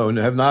not know and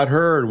have not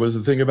heard was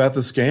the thing about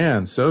the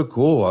scan. So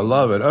cool. I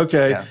love it.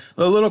 Okay, yeah.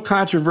 A little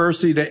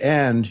controversy to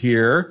end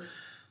here.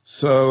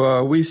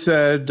 So we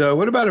said,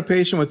 what about a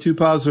patient with 2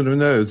 positive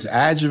nodes,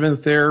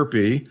 adjuvant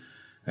therapy?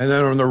 And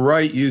then on the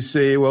right, you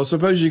see, well,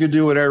 suppose you could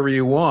do whatever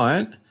you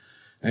want.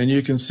 And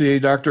you can see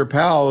Dr.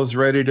 Powell is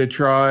ready to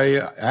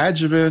try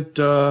adjuvant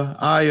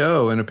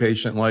IO in a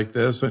patient like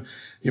this.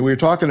 We were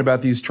talking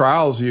about these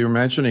trials you were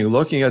mentioning,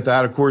 looking at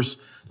that. Of course,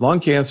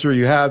 lung cancer,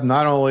 you have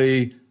not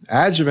only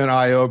adjuvant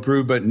IO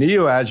approved, but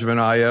neoadjuvant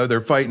IO.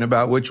 They're fighting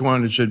about which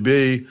one it should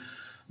be.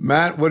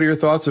 Matt, what are your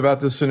thoughts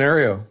about this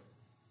scenario?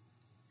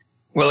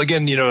 Well,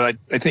 again,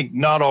 I think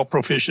not all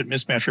proficient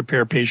mismatch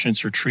repair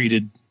patients are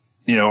treated,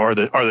 are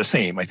the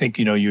same. I think,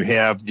 you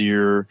have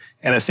your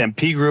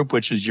NSMP group,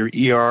 which is your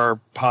ER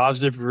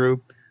positive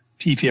group,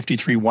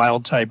 P53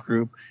 wild type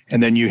group,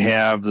 and then you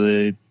have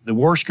the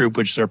worst group,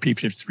 which is our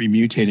P53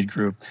 mutated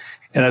group.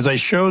 And as I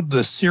showed,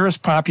 the serous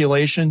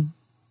population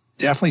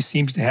definitely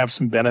seems to have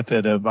some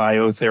benefit of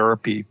IO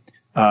therapy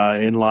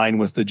in line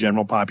with the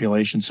general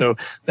population. So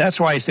that's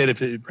why I said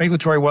if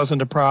regulatory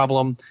wasn't a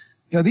problem,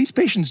 these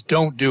patients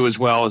don't do as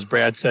well as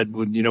Brad said.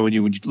 When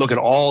you look at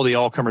all the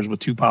all-comers with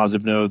 2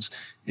 positive nodes,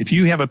 if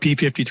you have a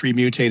P53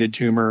 mutated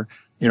tumor,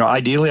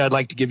 Ideally, I'd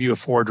like to give you a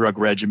 4-drug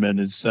regimen.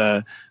 It's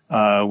with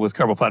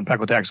carboplatin,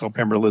 paclitaxel,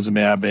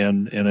 pembrolizumab,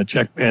 and a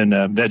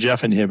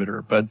VEGF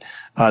inhibitor. But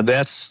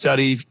that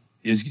study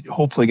is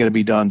hopefully going to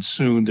be done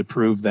soon to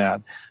prove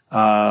that.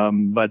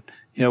 But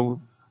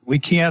we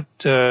can't,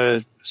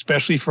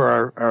 especially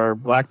for our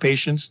Black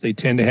patients. They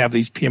tend to have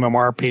these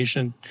PMMR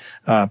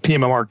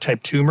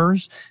type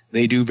tumors.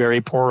 They do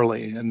very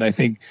poorly, and I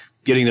think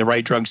getting the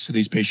right drugs to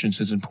these patients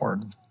is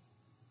important.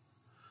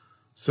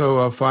 So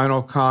a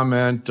final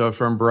comment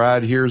from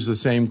Brad. Here's the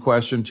same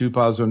question, 2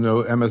 positive,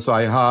 no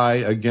MSI high.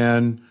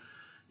 Again,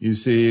 you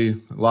see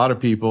a lot of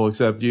people,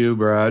 except you,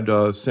 Brad,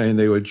 saying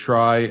they would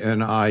try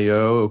an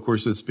IO. Of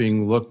course, it's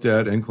being looked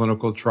at in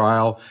clinical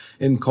trial.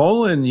 In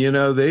colon,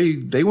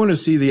 they want to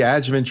see the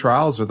adjuvant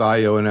trials with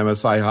IO and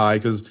MSI high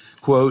because,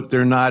 quote,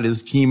 they're not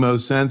as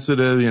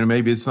chemosensitive.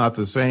 Maybe it's not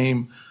the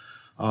same.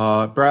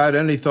 Brad,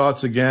 any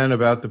thoughts again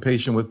about the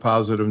patient with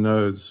positive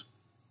nodes?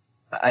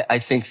 I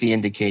think the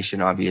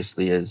indication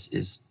obviously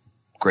is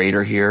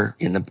greater here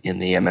in the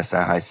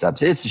MSI high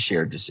subset. It's a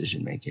shared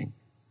decision making,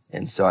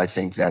 and so I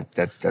think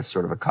that's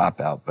sort of a cop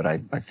out. But I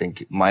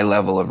think my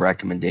level of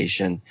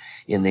recommendation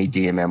in the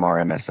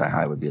DMMR MSI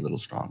high would be a little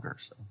stronger.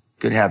 So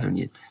good having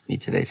me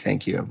today.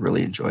 Thank you. I've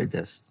really enjoyed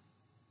this.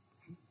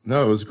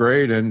 No, it was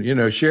great.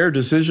 And, shared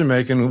decision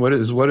making, what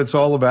it's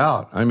all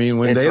about. I mean,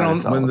 when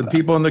the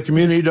people in the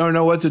community don't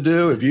know what to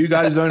do, if you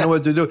guys don't know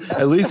what to do,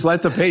 at least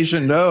let the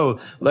patient know,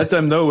 let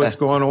them know what's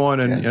going on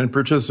and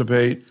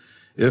participate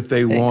if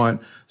they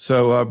want.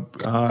 So,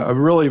 I've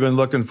really been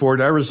looking forward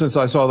to, ever since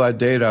I saw that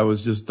data, I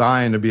was just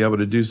dying to be able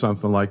to do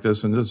something like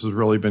this. And this has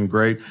really been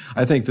great.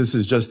 I think this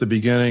is just the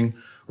beginning.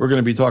 We're going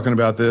to be talking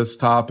about this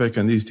topic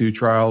and these 2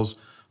 trials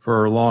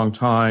for a long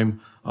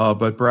time.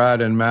 But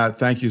Brad and Matt,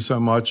 thank you so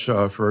much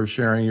for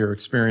sharing your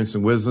experience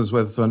and wisdom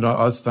with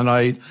us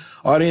tonight.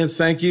 Audience,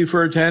 thank you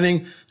for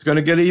attending. It's going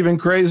to get even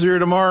crazier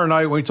tomorrow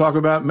night when we talk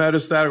about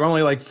metastatic.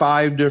 Only like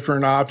 5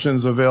 different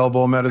options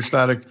available,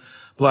 metastatic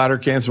bladder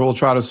cancer. We'll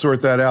try to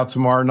sort that out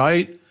tomorrow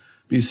night.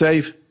 Be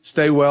safe,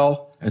 stay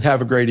well, and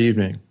have a great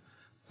evening.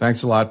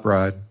 Thanks a lot,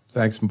 Brad.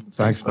 Thanks,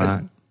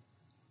 Matt.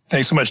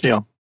 Thanks so much,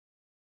 Neil.